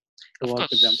feeling to Of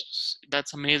work with them. course,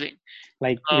 that's amazing.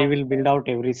 Like we uh, will build out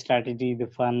every strategy, the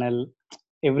funnel,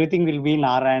 everything will be in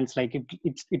our hands. Like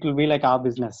it will be like our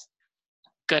business.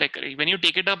 Correct. Correct. When you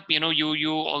take it up,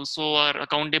 you also are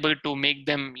accountable to make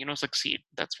them succeed.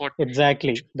 That's what you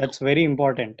Exactly, should do. that's very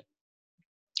important.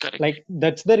 Correct. Like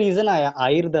that's the reason I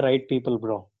hire the right people,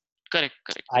 bro. Correct.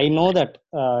 Correct. I Correct. know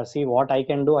that see what I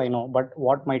can do, I know, but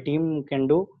what my team can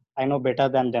do, I know better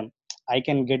than them. I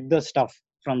can get the stuff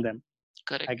from them.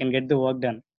 Correct. I can get the work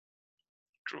done.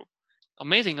 True.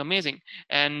 Amazing, amazing.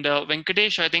 And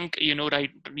Venkatesh, I think right.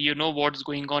 You know what's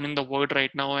going on in the world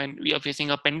right now, and we are facing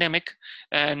a pandemic,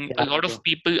 and a Yeah, lot of bro.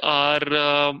 people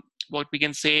are what we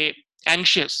can say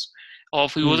anxious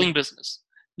of Hmm. using business,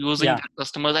 using Yeah. their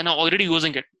customers, and are already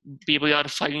using it. People are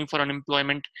fighting for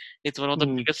unemployment. It's one of the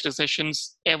Hmm. biggest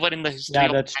recessions ever in the history Yeah,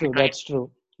 of that's true. mankind. That's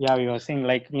true. Yeah, we were saying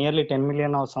like nearly 10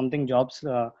 million or something jobs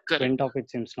Correct. went off, it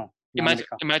seems now in Imagine,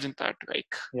 America. imagine that,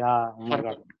 like Yeah. Oh for my a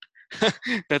God.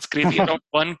 moment. That's crazy. Around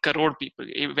 1 crore people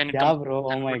when it Yeah, comes bro.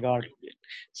 Oh my God. to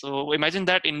so imagine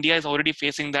that India is already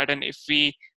facing that, and if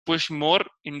we push more,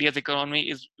 India's economy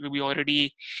is will be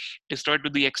already destroyed to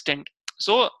the extent.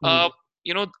 So Hmm.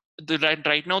 you know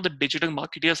right now the digital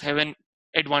marketers have an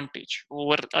advantage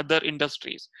over other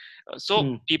industries. So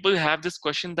Hmm. people have this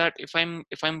question that if I'm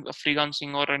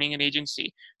freelancing or running an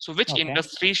agency, so which Okay.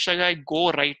 industry shall I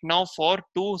go right now for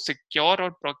to secure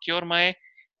or procure my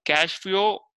cash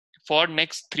flow for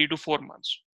next 3 to 4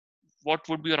 months? What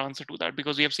would be your answer to that?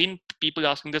 Because we have seen people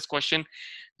asking this question,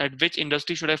 that which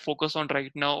industry should I focus on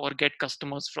right now or get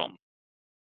customers from?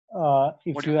 What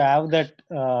If do you you have that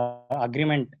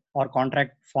agreement or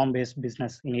contract form based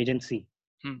business in agency,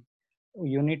 think?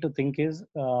 you need to think is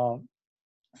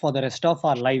for the rest of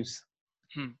our lives,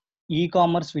 Hmm, hmm,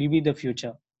 e-commerce will be the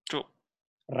future. true,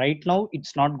 Right now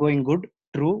it's not going good,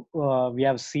 true. We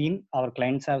have seen, our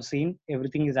clients have seen,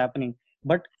 everything is happening,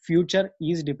 but future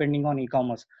is depending on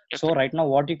e-commerce. So definitely, right now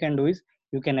what you can do is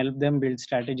you can help them build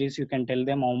strategies, you can tell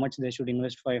them how much they should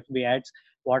invest for FB ads,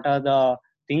 what are the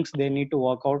things they need to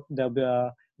work out,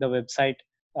 the website,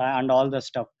 and all the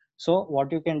stuff. So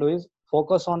what you can do is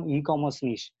focus on e-commerce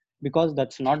niche, because uh,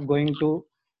 that's not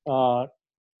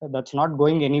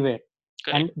going anywhere,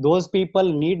 correct, and those people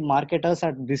need marketers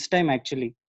at this time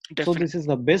actually. So definitely, this is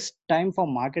the best time for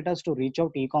marketers to reach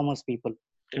out e-commerce people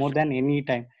more definitely, than any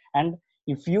time. And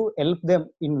if you help them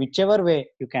in whichever way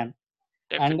you can,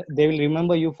 and definitely. they will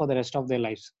remember you for the rest of their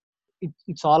lives.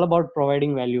 It's all about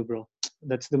providing value, bro.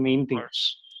 That's the main thing.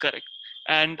 Course, correct.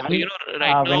 And And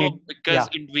right when now, it because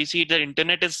yeah. we see the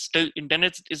internet is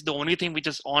the only thing which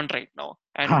is on right now,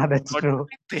 and That's not true.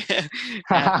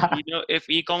 and if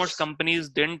e-commerce companies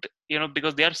didn't,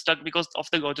 because they are stuck because of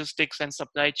the logistics and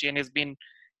supply chain has been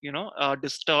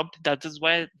disturbed. That is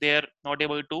why they are not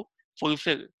able to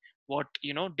fulfill what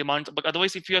demands. But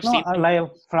otherwise, if you have No, seen, like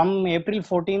from April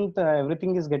 14th,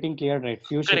 everything is getting cleared, right?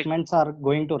 Few correct. shipments are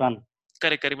going to run.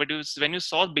 Correct, correct. But when you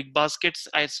saw Big Baskets,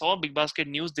 I saw Big Basket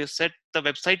news. They said the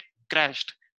website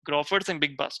crashed. Crawford's and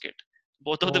Big Basket,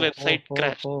 both of the Oh, website oh, oh,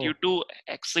 crashed due oh. to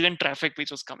excellent traffic which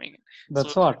was coming in. So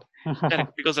That's what.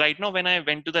 correct, because right now when I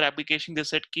went to their application, they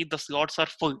said ki the slots are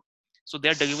full, so they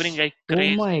are delivering like Oh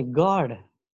crazy. my God.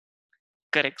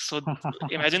 Correct. So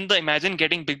imagine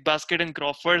getting Big Basket and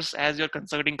Crawford's as your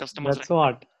consulting customers That's right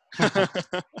what. now.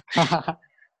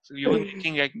 So you were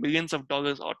making like millions of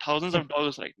dollars or thousands of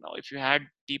dollars right now if you had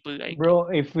people like you. Bro,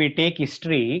 if we take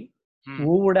history, Hmm,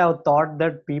 who would have thought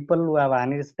that people who have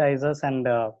anesthetizers and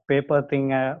paper thing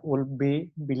will be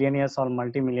billionaires or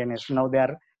multimillionaires? Now they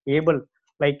are able,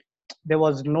 like, there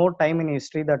was no time in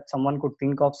history that someone could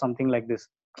think of something like this.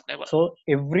 never. So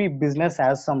every business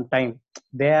has some time.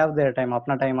 They have their time.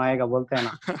 अपना time आएगा बोलते हैं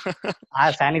ना.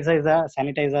 हाँ,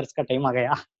 sanitizers का time आ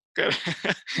गया.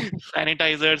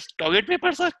 Sanitizers, toilet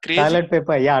papers are crazy. Toilet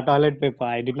paper, yeah, toilet paper.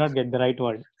 I did not get the right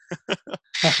word.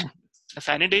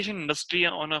 Sanitation industry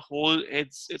on a whole,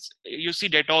 it's you see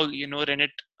Dettol,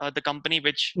 Rennet, the company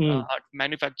which Mm,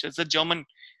 manufactures the German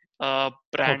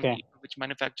brand okay. which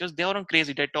manufactures, they are on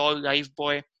crazy. Dettol,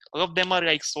 Lifebuoy, all of them are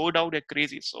like sold out. They're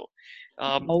crazy. So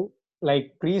Now,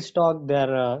 like pre-stock,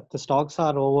 there the stocks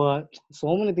are over.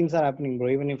 So many things are happening, bro.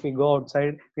 Even if we go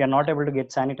outside, we are not able to get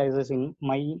sanitizers in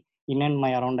and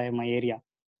my around my area.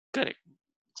 correct,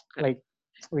 correct. Like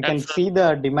we can That's see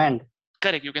the demand,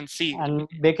 correct. You can see. and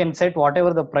they can set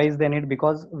whatever the price they need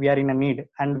because we are in a need,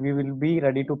 and we will be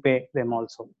ready to pay them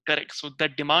also. Correct. So the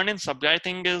demand and supply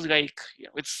thing is like,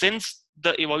 it's since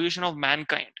the evolution of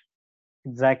mankind,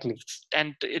 Exactly.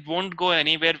 and it won't go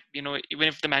anywhere. Even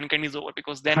if the mankind is over,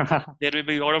 because then there will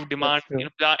be a lot of demand.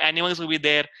 That's true. Animals will be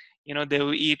there. They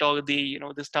will eat all the.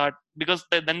 They start because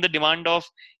then the demand of,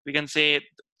 we can say,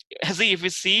 see, if we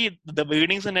see the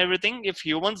buildings and everything, if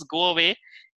humans go away,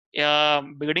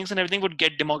 buildings and everything would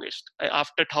get demolished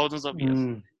after thousands of years.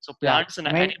 Mm, So yeah, plants and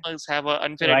I mean, animals have an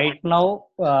unfair right advantage. now,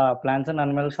 plants and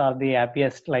animals are the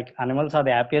happiest. Like animals are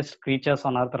the happiest creatures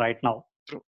on earth right now.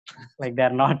 True. Like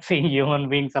they're not seeing human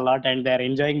beings a lot, and they're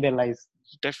enjoying their lives.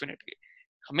 Definitely.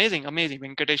 Amazing, amazing,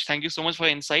 Venkatesh. Thank you so much for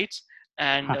your insights.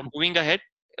 And moving ahead,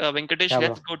 Venkatesh, Yeah,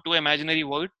 let's bro. go to imaginary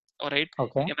world. All right.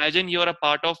 Okay. Imagine you're a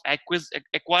part of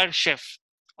acquire chef.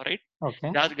 All right.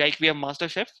 Okay. Like we have master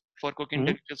chef for cooking Hmm.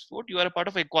 delicious food. You are a part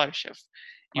of acquire chef.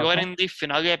 You are Okay. in the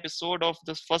finale episode of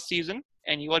this first season,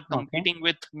 and you are Okay. competing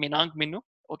with Minang Minu.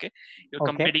 Okay. You're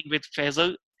Okay. competing with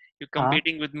Faisal. You're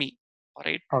competing with me. All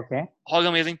right. Okay. All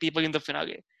amazing people in the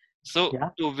finale. So Yeah.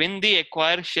 to win the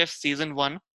acquire chef season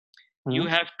 1, you Hmm.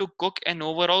 have to cook an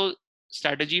overall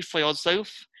strategy for yourself,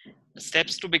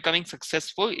 steps to becoming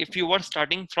successful if you are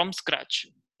starting from scratch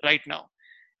right now,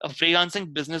 a freelancing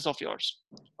business of yours.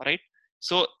 All right.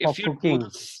 So if Of you do cooking.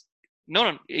 this,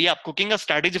 no, yeah, cooking a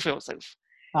strategy for yourself,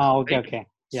 Okay. right? Okay.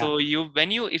 Yeah. So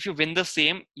if you win the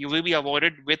same, you will be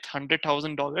awarded with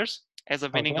 $100,000 as a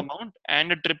winning Okay. amount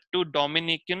and a trip to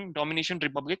Dominican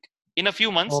Republic in a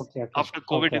few months Okay. Okay. after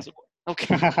COVID Okay. is over. Okay.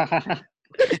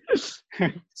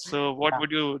 So what Yeah.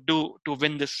 would you do to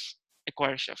win this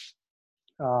acquire chef?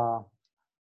 Uh,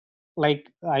 like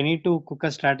I need to cook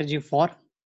a strategy for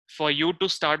For you to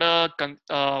start a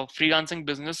freelancing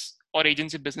business or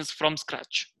agency business from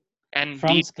scratch and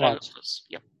from beat all of scratch. us.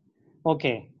 Yeah.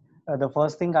 Okay. The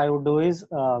first thing I would do is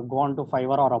go on to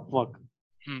Fiverr or Upwork,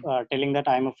 Hmm. telling that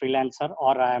I'm a freelancer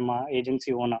or I'm a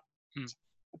agency owner, Hmm.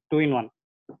 two in one.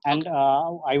 And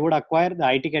Okay. I would acquire the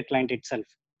ITK client itself.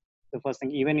 The first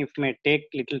thing, even if may take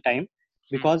little time,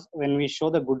 Hmm. because when we show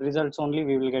the good results only,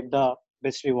 we will get the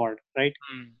best reward, right?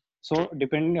 Hmm. True. So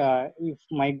depend if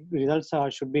my results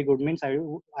should be good means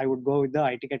I would go with the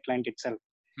ITK client itself.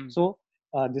 Hmm. So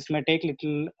this may take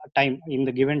little time in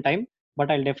the given time,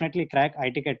 but I'll definitely crack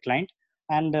ITK client,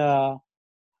 and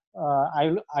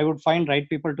I would find right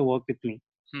people to work with me,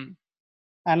 Hmm.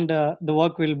 and the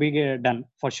work will be done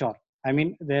for sure. I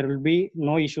mean, there will be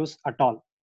no issues at all.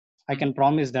 I Hmm. can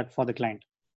promise that for the client.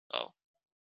 Oh.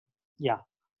 Yeah.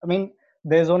 I mean,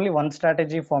 there's only one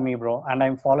strategy for me, bro, and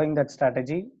I'm following that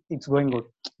strategy. It's going Okay. good.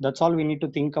 That's all we need to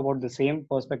think about the same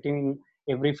perspective in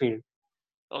every field.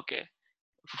 Okay.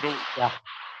 Bro. Yeah.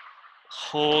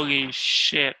 Holy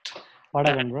shit. What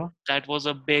That happened, bro? that was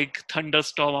a big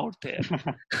thunderstorm out there.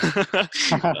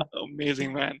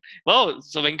 Amazing, man. Wow.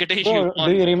 So Venkatesh, you Bro, do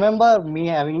won. you remember me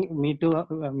having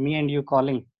me and you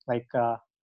calling? Like, Yeah,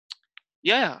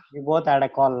 yeah. we both had a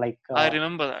call like I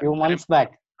remember that. few months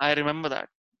back I remember that.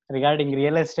 regarding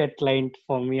real estate client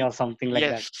for me or something like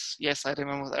that. Yes, yes, I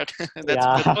remember that. That's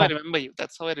how I Yeah. remember you.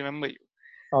 That's how I remember you.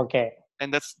 Okay.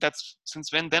 And that's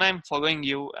since when then I'm following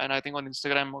you, and I think on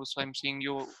Instagram also I'm seeing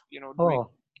you, doing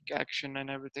Oh, action and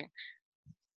everything.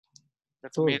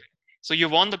 That's cool. amazing. So you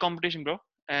won the competition, bro,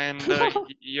 and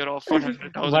you're offered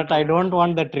hundred thousand But I dollars. don't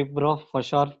want the trip, bro, for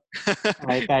sure.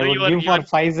 Like I So would give for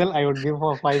Faisal, I would give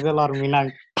for Faisal or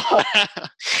Minang.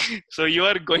 so you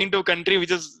are going to a country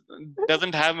which is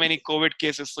doesn't have many COVID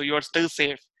cases, so you are still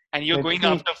safe, and you're Let's going see.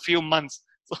 after a few months.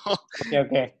 So Okay,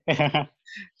 okay.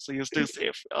 so you're still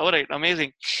safe. All right,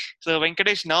 amazing. So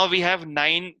Venkatesh, now we have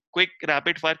 9 quick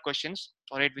rapid fire questions.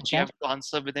 All right, which you Okay, have to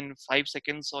answer within 5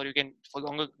 seconds, or you can for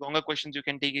longer questions you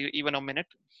can take even a minute.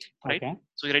 All right. okay.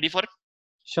 So you ready for it?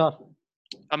 Sure.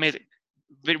 Amazing.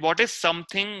 What is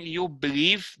something you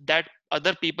believe that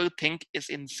other people think is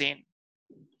insane?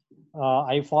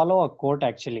 I follow a quote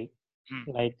actually. Hmm.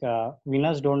 Like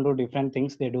winners don't do different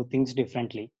things; they do things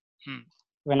differently. Hmm.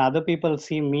 When other people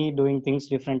see me doing things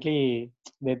differently,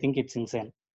 they think it's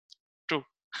insane. True.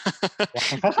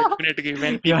 Yeah. Definitely.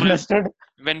 When You people understood?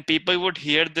 would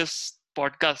hear this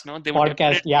podcast, no,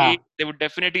 Podcast. Yeah, they would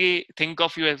definitely think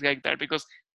of you as like that, because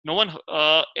no one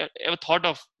ever thought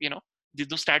of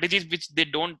those strategies which they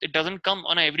don't it doesn't come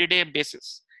on a everyday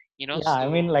basis. yeah. I So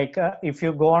mean, like if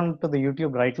you go on to the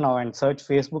YouTube right now and search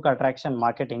Facebook attraction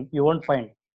marketing, you won't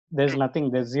find. There's true, nothing.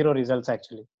 There's zero results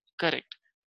actually. correct,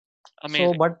 So,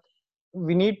 amazing, but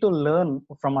we need to learn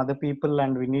from other people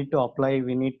and we need to apply,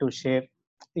 we need to share.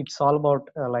 It's all about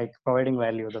like providing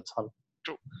value. That's all.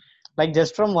 true. Like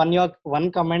just from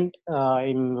one comment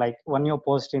in like one year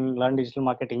post in Learn Digital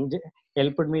Marketing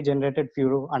helped me generated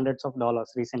few hundreds of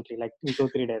dollars recently, like in 2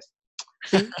 3 days.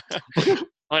 See?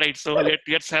 All right, so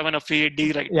let's have an affiliate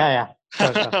deal right now. Yeah, yeah,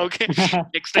 sure, sure. Okay,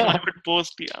 next time I would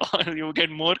post, yeah, you get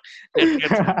more. Let's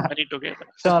get some money together.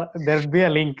 Sure, there'll be a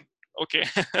link. Okay.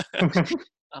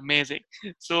 Amazing.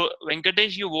 So,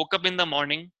 Venkatesh, you woke up in the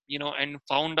morning, and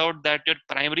found out that your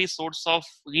primary source of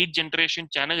lead generation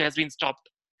channel has been stopped.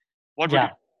 What would you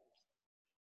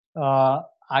Yeah.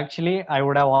 Actually, I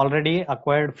would have already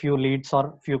acquired few leads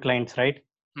or few clients, right?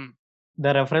 do? Hmm.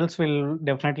 The referrals will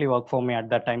definitely work for me at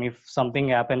that time if something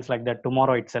happens like that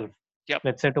tomorrow itself. Yep.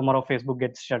 Let's say tomorrow Facebook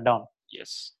gets shut down.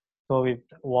 Yes. So with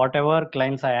whatever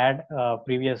clients I had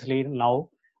previously, now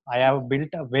I have built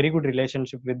a very good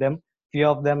relationship with them. Few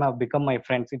of them have become my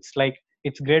friends. It's like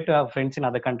it's great to have friends in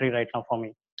other country right now for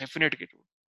me. Definitely, dude.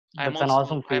 I'm That's an also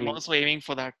awesome I'm feeling. also aiming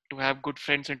for that, to have good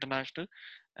friends international,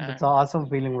 That's and an awesome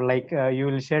feeling. Like you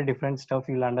will share different stuff,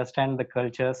 you'll understand the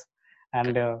cultures,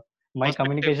 and my perspective.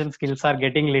 communication skills are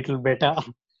getting little better.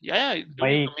 Yeah, yeah, dude, you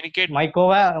my communicate.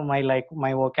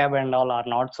 my vocab and all are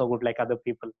not so good like other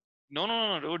people. No,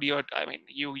 no, no, dude. I mean,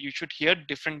 you should hear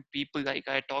different people. Like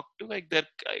I talk to, like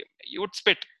you would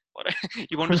spit, or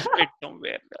you want to spit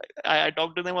somewhere. I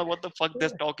talk to them about what the fuck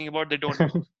they're talking about. They don't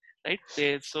know, right?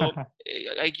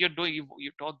 Like you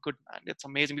talk good, man. It's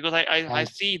amazing because I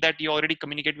Thanks. see that you already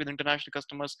communicate with international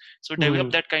customers. So develop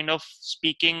Mm. that kind of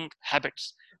speaking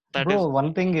habits. That is Bro,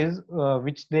 one thing is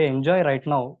which they enjoy right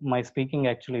now, my speaking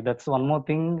actually. That's one more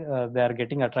thing they are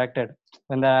getting attracted.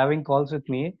 When they're having calls with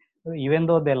me, even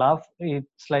though they laugh,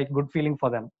 it's like good feeling for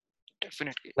them.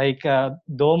 definitely. Like,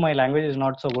 though my language is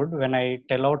not so good, when I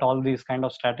tell out all these kind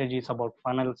of strategies about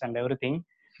funnels and everything,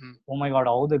 Hmm. oh my God,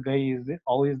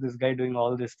 how is this guy doing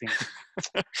all these things?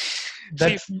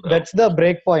 See, That's the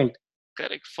break point.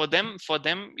 correct. For them,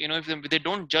 if they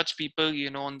don't judge people,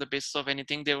 on the basis of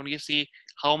anything, they only see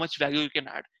how much value you can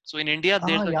add. So in India, Ah,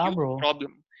 there's a yeah, huge bro.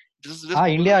 problem. This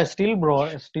problem India is, still,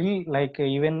 bro, still like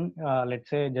even let's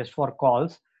say just for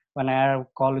calls, when I have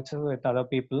calls with other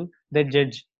people, they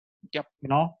judge, yep.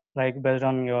 like based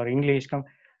on your English.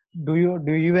 Do you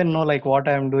even know like what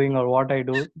I am doing or what I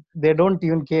do? They don't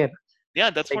even care. Yeah,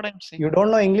 that's Like what I'm saying. you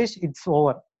don't know English, it's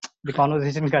over. The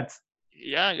conversation cuts.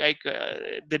 Yeah, like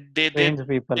Strange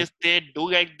people. they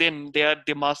do, like they are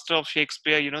the master of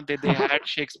Shakespeare. They had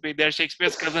Shakespeare. They're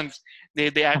Shakespeare's cousins.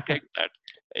 They act like that.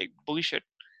 Like bullshit.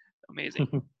 Amazing.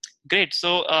 Great. So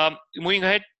moving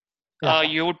ahead, Yeah,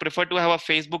 you would prefer to have a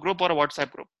Facebook group or a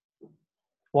WhatsApp group?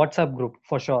 WhatsApp group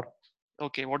for sure.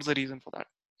 Okay, what's the reason for that?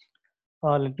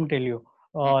 Let me tell you.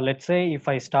 Hmm. Let's say if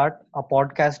I start a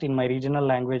podcast in my regional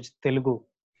language, Telugu,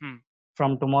 Hmm.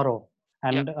 from tomorrow, Yeah.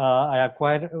 and I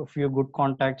acquire a few good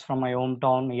contacts from my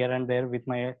hometown here and there with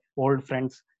my old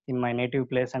friends in my native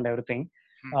place and everything.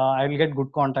 Hmm. I will get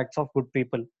good contacts of good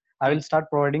people. I Hmm. will start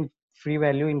providing free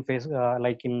value in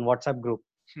like in WhatsApp group.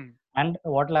 Hmm. And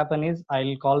what will happen is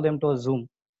I'll call them to a Zoom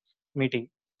meeting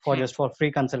for Hmm. just for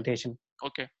free consultation.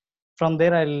 Okay. From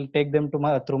there, I'll take them to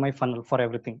my through my funnel for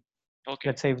everything. Okay.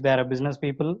 Let's say if they are a business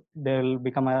people, they'll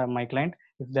become my client.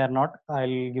 If they are not,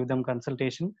 I'll give them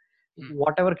consultation. Hmm.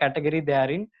 Whatever category they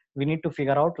are in, we need to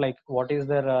figure out like what is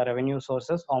their revenue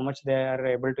sources, how much they are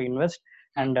able to invest,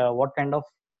 Hmm. and what kind of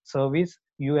service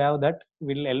you have that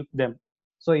will help them.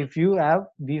 So Hmm. if you have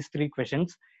these three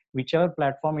questions, whichever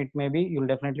platform it may be,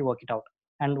 you'll definitely work it out.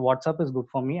 And WhatsApp is good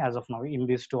for me as of now in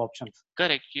these two options.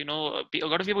 Correct. A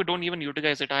lot of people don't even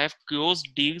utilize it. I have closed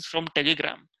deals from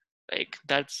Telegram. Like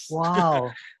that's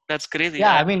Wow. that's crazy.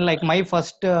 Yeah, I mean, like my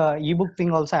first ebook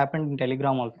thing also happened in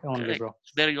Telegram only, Correct. bro.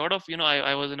 There are a lot of,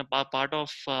 I was in a part of,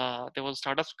 there was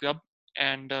startups club,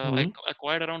 and I Hmm.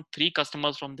 acquired around three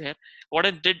customers from there. What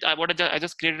I did, I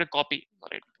just created a copy,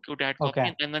 right? Good ad copy,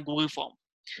 Okay. and then Google form.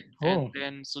 And Oh,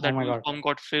 then so oh that my Google God. form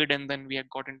got filled, and then we had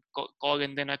gotten call,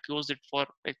 and then I closed it for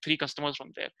like three customers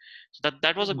from there. So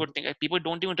that was a good thing. Like, people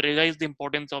don't even realize the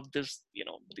importance of this,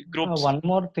 the groups. One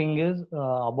more thing is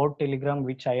about Telegram,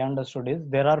 which I understood is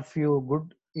there are few good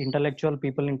intellectual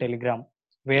people in Telegram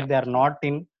where Yeah, they are not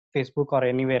in Facebook or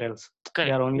anywhere else. They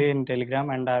correct, are only in Telegram,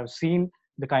 and I've seen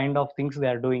the kind of things they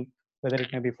are doing, whether it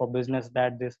may correct. be for business,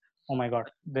 that this. Oh my God,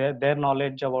 their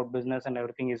knowledge about business and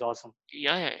everything is awesome.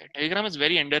 Yeah, yeah, yeah. Telegram is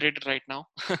very underrated right now.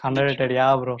 They should, Underrated,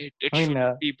 yeah, bro. it I mean,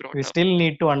 should be brought we up. still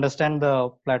need to understand the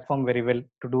platform very well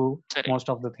to do Correct. most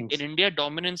of the In things. India,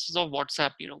 dominance of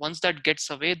WhatsApp, once that gets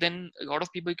away, then a lot of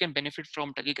people can benefit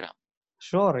from Telegram.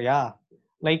 Sure, yeah.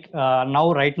 Like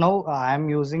right now, I'm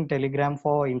using Telegram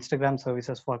for Instagram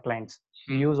services for clients.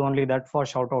 We Hmm. use only that for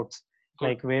shoutouts, Good.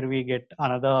 like where we get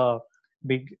another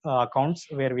big accounts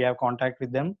where we have contact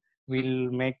with them. Hmm.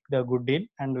 We'll make the good deal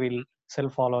and we'll sell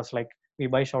followers. Like we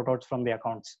buy shoutouts from the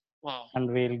accounts Wow. and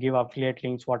we'll give affiliate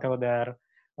links, whatever they're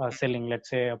selling, let's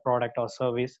say a product or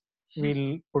service. Hmm.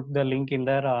 We'll put the link in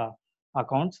their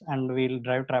accounts and we'll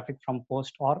drive traffic from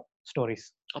post or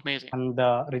stories, Amazing. and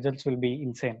the results will be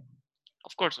insane.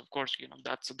 Of course,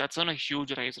 that's on a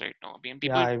huge rise right now. I mean, Yeah,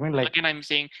 people, I mean, like again, I'm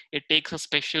saying it takes a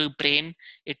special brain,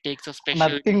 it takes a special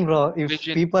nothing, bro. If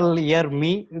vision. people hear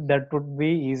me, that would be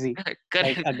easy. Like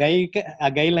Correct, a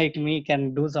guy like me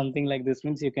can do something like this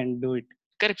means you can do it.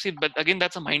 correct. See, but again,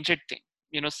 that's a mindset thing.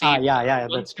 See, Yeah, yeah,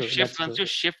 once that's you true. shift, That's once true. you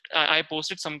shift, I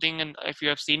posted something, and if you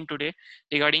have seen today,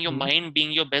 regarding your Hmm. mind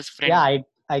being your best Yeah, friend.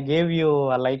 I gave you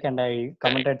a like and I Correct.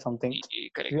 commented something,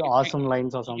 Correct. few awesome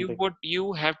lines or something.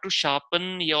 You have to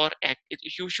sharpen your act.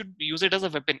 You should use it as a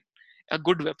weapon. a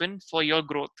good weapon for your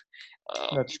growth.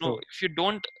 That's true. If you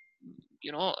don't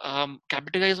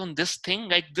capitalize on this thing,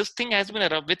 like this thing has been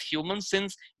around with humans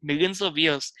since millions of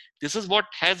years. This is what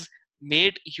has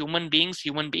made human beings.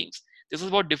 This is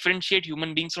what differentiate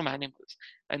human beings from animals,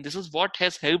 and this is what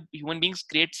has helped human beings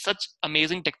create such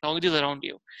amazing technologies around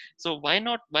you. So why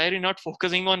are you not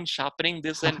focusing on sharpening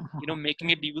this and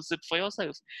making it use it for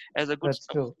yourselves as a good That's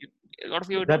stuff? true. A lot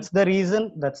of you are doing. That's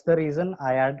the reason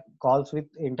I had calls with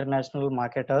international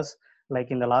marketers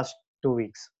like in the last 2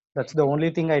 weeks. That's the only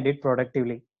thing I did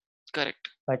productively. Correct.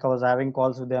 Like I was having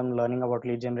calls with them, learning about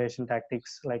lead generation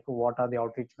tactics, like what are the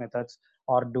outreach methods,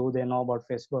 or do they know about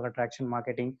Facebook attraction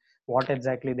marketing, what Correct.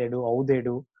 exactly they do, how they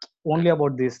do, only Correct.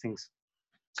 about these things.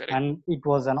 Correct. And it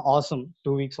was an awesome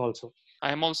 2 weeks also.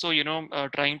 I am also,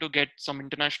 trying to get some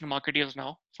international marketers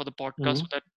now for the podcast so Mhm.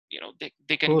 that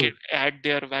they can Cool. add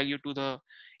their value to the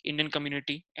Indian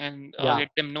community and Yeah.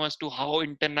 let them know as to how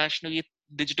internationally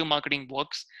digital marketing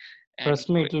works. And Trust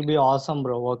me, it will be awesome,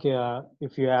 bro. Okay,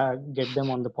 if you get them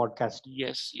on the podcast.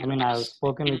 yes, I mean, I've because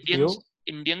spoken with Indians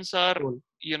few. Indians are Cool.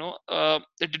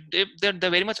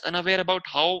 they're very much unaware about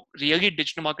how really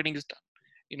digital marketing is done.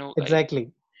 Like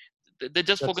Exactly. they're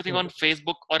just That's focusing true. on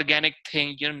Facebook organic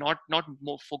thing, not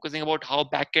more focusing about how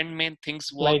backend main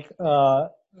things work. Like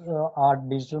our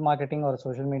digital marketing or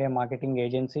social media marketing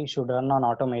agency should run on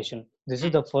automation. This is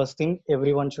Hmm, the first thing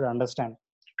everyone should understand.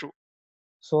 true.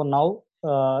 So now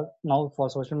for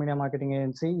social media marketing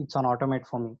agency, it's on automate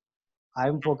for me.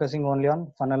 I'm focusing only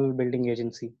on funnel building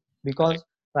agency Correct. because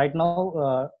right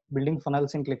now building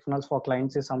funnels in ClickFunnels for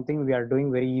clients is something we are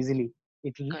doing very easily.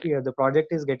 Correct. Yeah, the project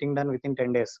is getting done within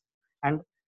 10 days, and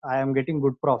I am getting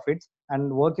good profits.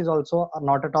 And work is also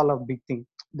not at all a big thing.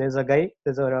 There's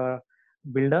a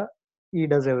builder, he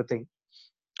does everything.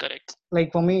 Correct.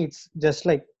 Like for me, it's just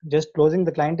closing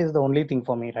the client is the only thing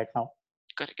for me right now.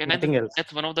 Correct. And I think Nothing else.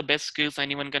 that's one of the best skills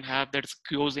anyone can have. That's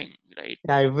closing, right?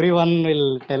 Yeah, everyone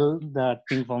will tell that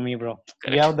thing for me, bro.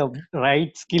 We Correct. have the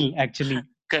right skill actually.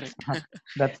 Correct.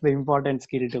 That's the important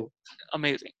skill too.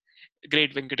 Amazing.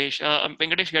 Great, Venkatesh.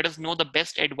 Venkatesh, let us know the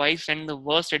best advice and the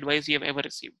worst advice you have ever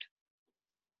received.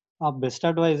 Best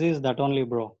advice is that only,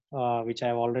 bro, which I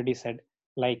have already said.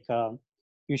 Like,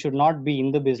 you should not be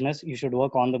in the business, you should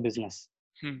work on the business.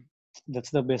 Hmm.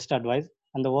 That's the best advice.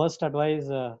 And the worst advice,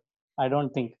 I don't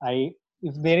think.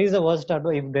 If there is a worst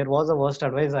advice, if there was a worst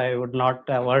advice, I would not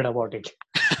have heard about it.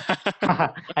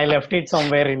 I left it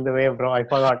somewhere in the way, bro. I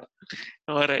forgot.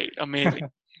 All right. Amazing.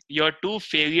 Your two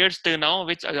failures till now,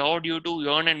 which allowed you to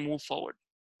learn and move forward.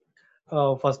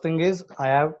 First thing is, I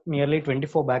have nearly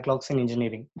 24 backlogs in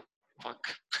engineering. Fuck.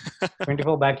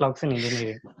 24 backlogs in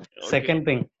engineering. Okay. Second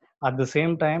thing, at the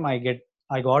same time,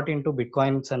 I got into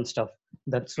bitcoins and stuff.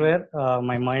 That's Hmm. where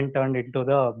my mind turned into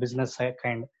the business side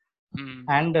kind. Hmm.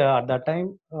 And at that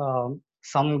time,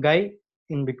 some guy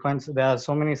in bitcoins, there are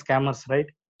so many scammers, right?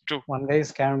 True. One guy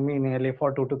scammed me nearly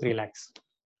for 2 to 3 lakhs.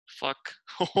 Fuck.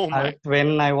 Oh my.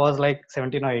 When I was like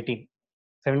 17 or 18,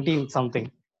 17 something.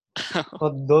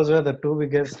 So those were the two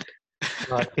biggest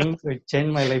things which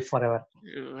changed my life forever.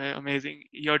 Amazing.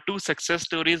 Your two success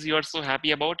stories you are so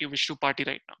happy about. You wish to party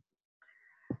right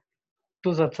now.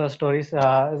 Two success stories.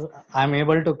 I'm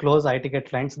able to close high ticket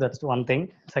clients. That's one thing.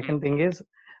 Hmm. Second thing is,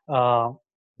 uh,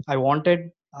 I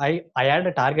had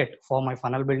a target for my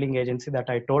funnel building agency that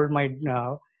I told my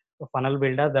funnel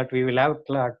builder that we will have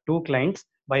two clients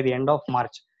by the end of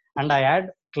March, and I had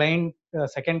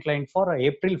second client for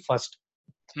April 1st,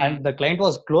 Hmm. and the client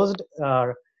was closed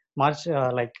March,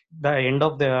 like the end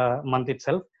of the month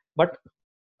itself. But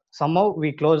somehow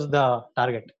we closed the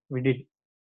target. All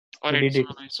We right. did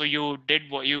it. So you did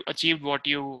what you achieved. What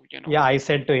you know. Yeah, I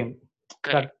said to him.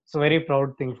 Correct. That's a very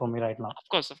proud thing for me right now. Of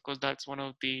course, that's one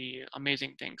of the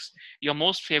amazing things. Your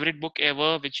most favorite book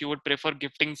ever, which you would prefer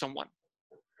gifting someone.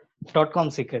 .com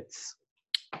secrets.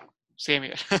 Same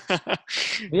here. Uh,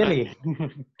 Really?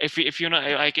 if you know,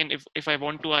 I can if I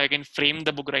want to, I can frame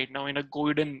the book right now in a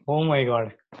golden Oh my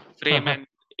god. frame, and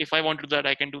if I want to do that,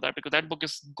 I can do that because that book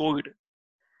is gold.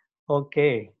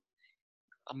 Okay.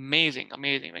 Amazing,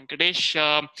 amazing, Venkatesh.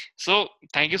 So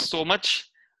thank you so much,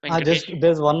 Just Venkatesh.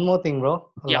 there's one more thing, bro.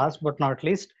 Yeah. Last but not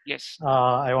least, Yes.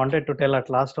 I wanted to tell at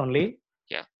last only.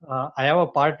 Yeah. I have a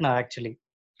partner actually.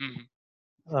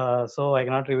 Hmm. So I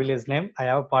cannot reveal his name. I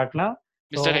have a partner.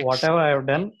 Mr. So X. whatever I have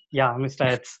done, yeah, Mr.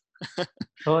 H.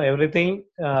 So everything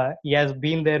he has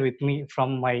been there with me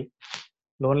from my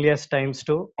loneliest times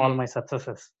to all Hmm. my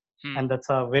successes, Hmm. and that's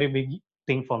a very big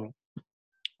thing for me.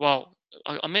 Wow.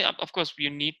 I mean, of course, you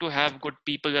need to have good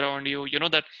people around you. You know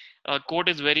that quote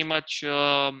is very much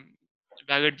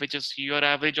valid, which is your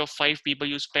average of five people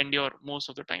you spend your most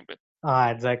of the time with.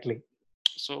 Exactly.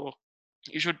 So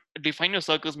you should define your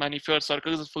circles, man. If your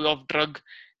circle is full of drug,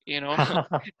 you know,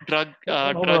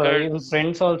 No, bro. In druggers.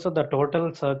 friends also, the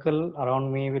total circle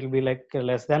around me will be like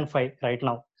less than five right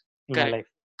now in my Correct, life.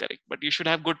 correct. But you should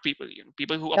have good people,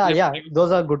 people who Yeah, uplift yeah. you.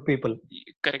 Those are good people.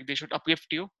 Correct, they should uplift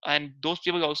you, and those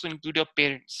people also include your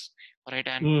parents, right?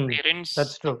 And That's parents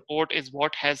true. support is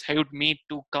what has helped me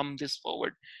to come this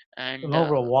forward. And No,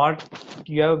 bro. What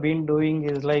you have been doing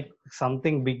is like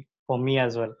something big for me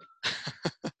as well.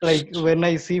 Like when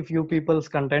I see few people's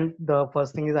content, the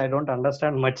first thing is I don't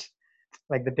understand much,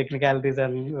 like the technicalities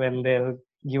and when they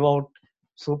give out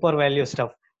super value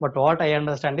stuff. But what I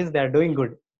understand is they are doing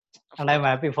good, of and I'm course,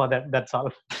 happy for that. That's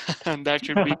all. and that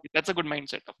should be, that's a good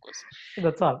mindset, of course.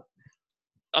 That's all.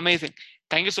 Amazing.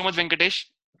 Thank you so much, Venkatesh,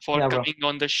 for Yeah, bro. coming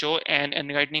on the show and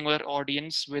enlightening our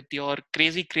audience with your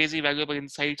crazy, crazy valuable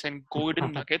insights and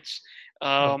golden nuggets.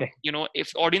 Okay.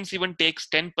 If audience even takes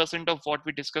 10% of what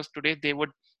we discussed today, they would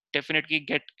definitely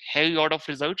get hell lot of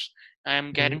results. I am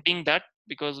Hmm. guaranteeing that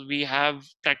because we have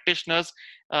practitioners,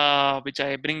 which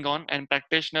I bring on, and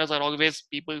practitioners are always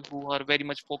people who are very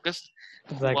much focused,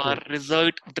 who are Exactly.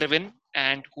 result driven,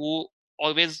 and who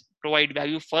always provide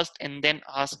value first and then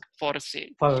ask for a sale.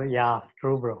 For yeah,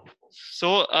 true, bro.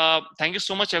 So, thank you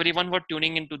so much, everyone, for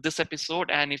tuning into this episode.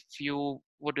 And if you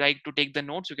would like to take the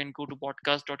notes, you can go to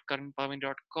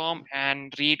podcast.currentpavin.com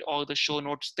and read all the show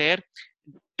notes there.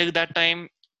 Till that time,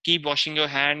 keep washing your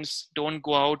hands, don't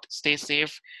go out, stay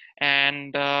safe,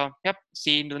 and yep,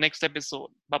 see you in the next episode.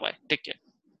 Bye bye. Take care.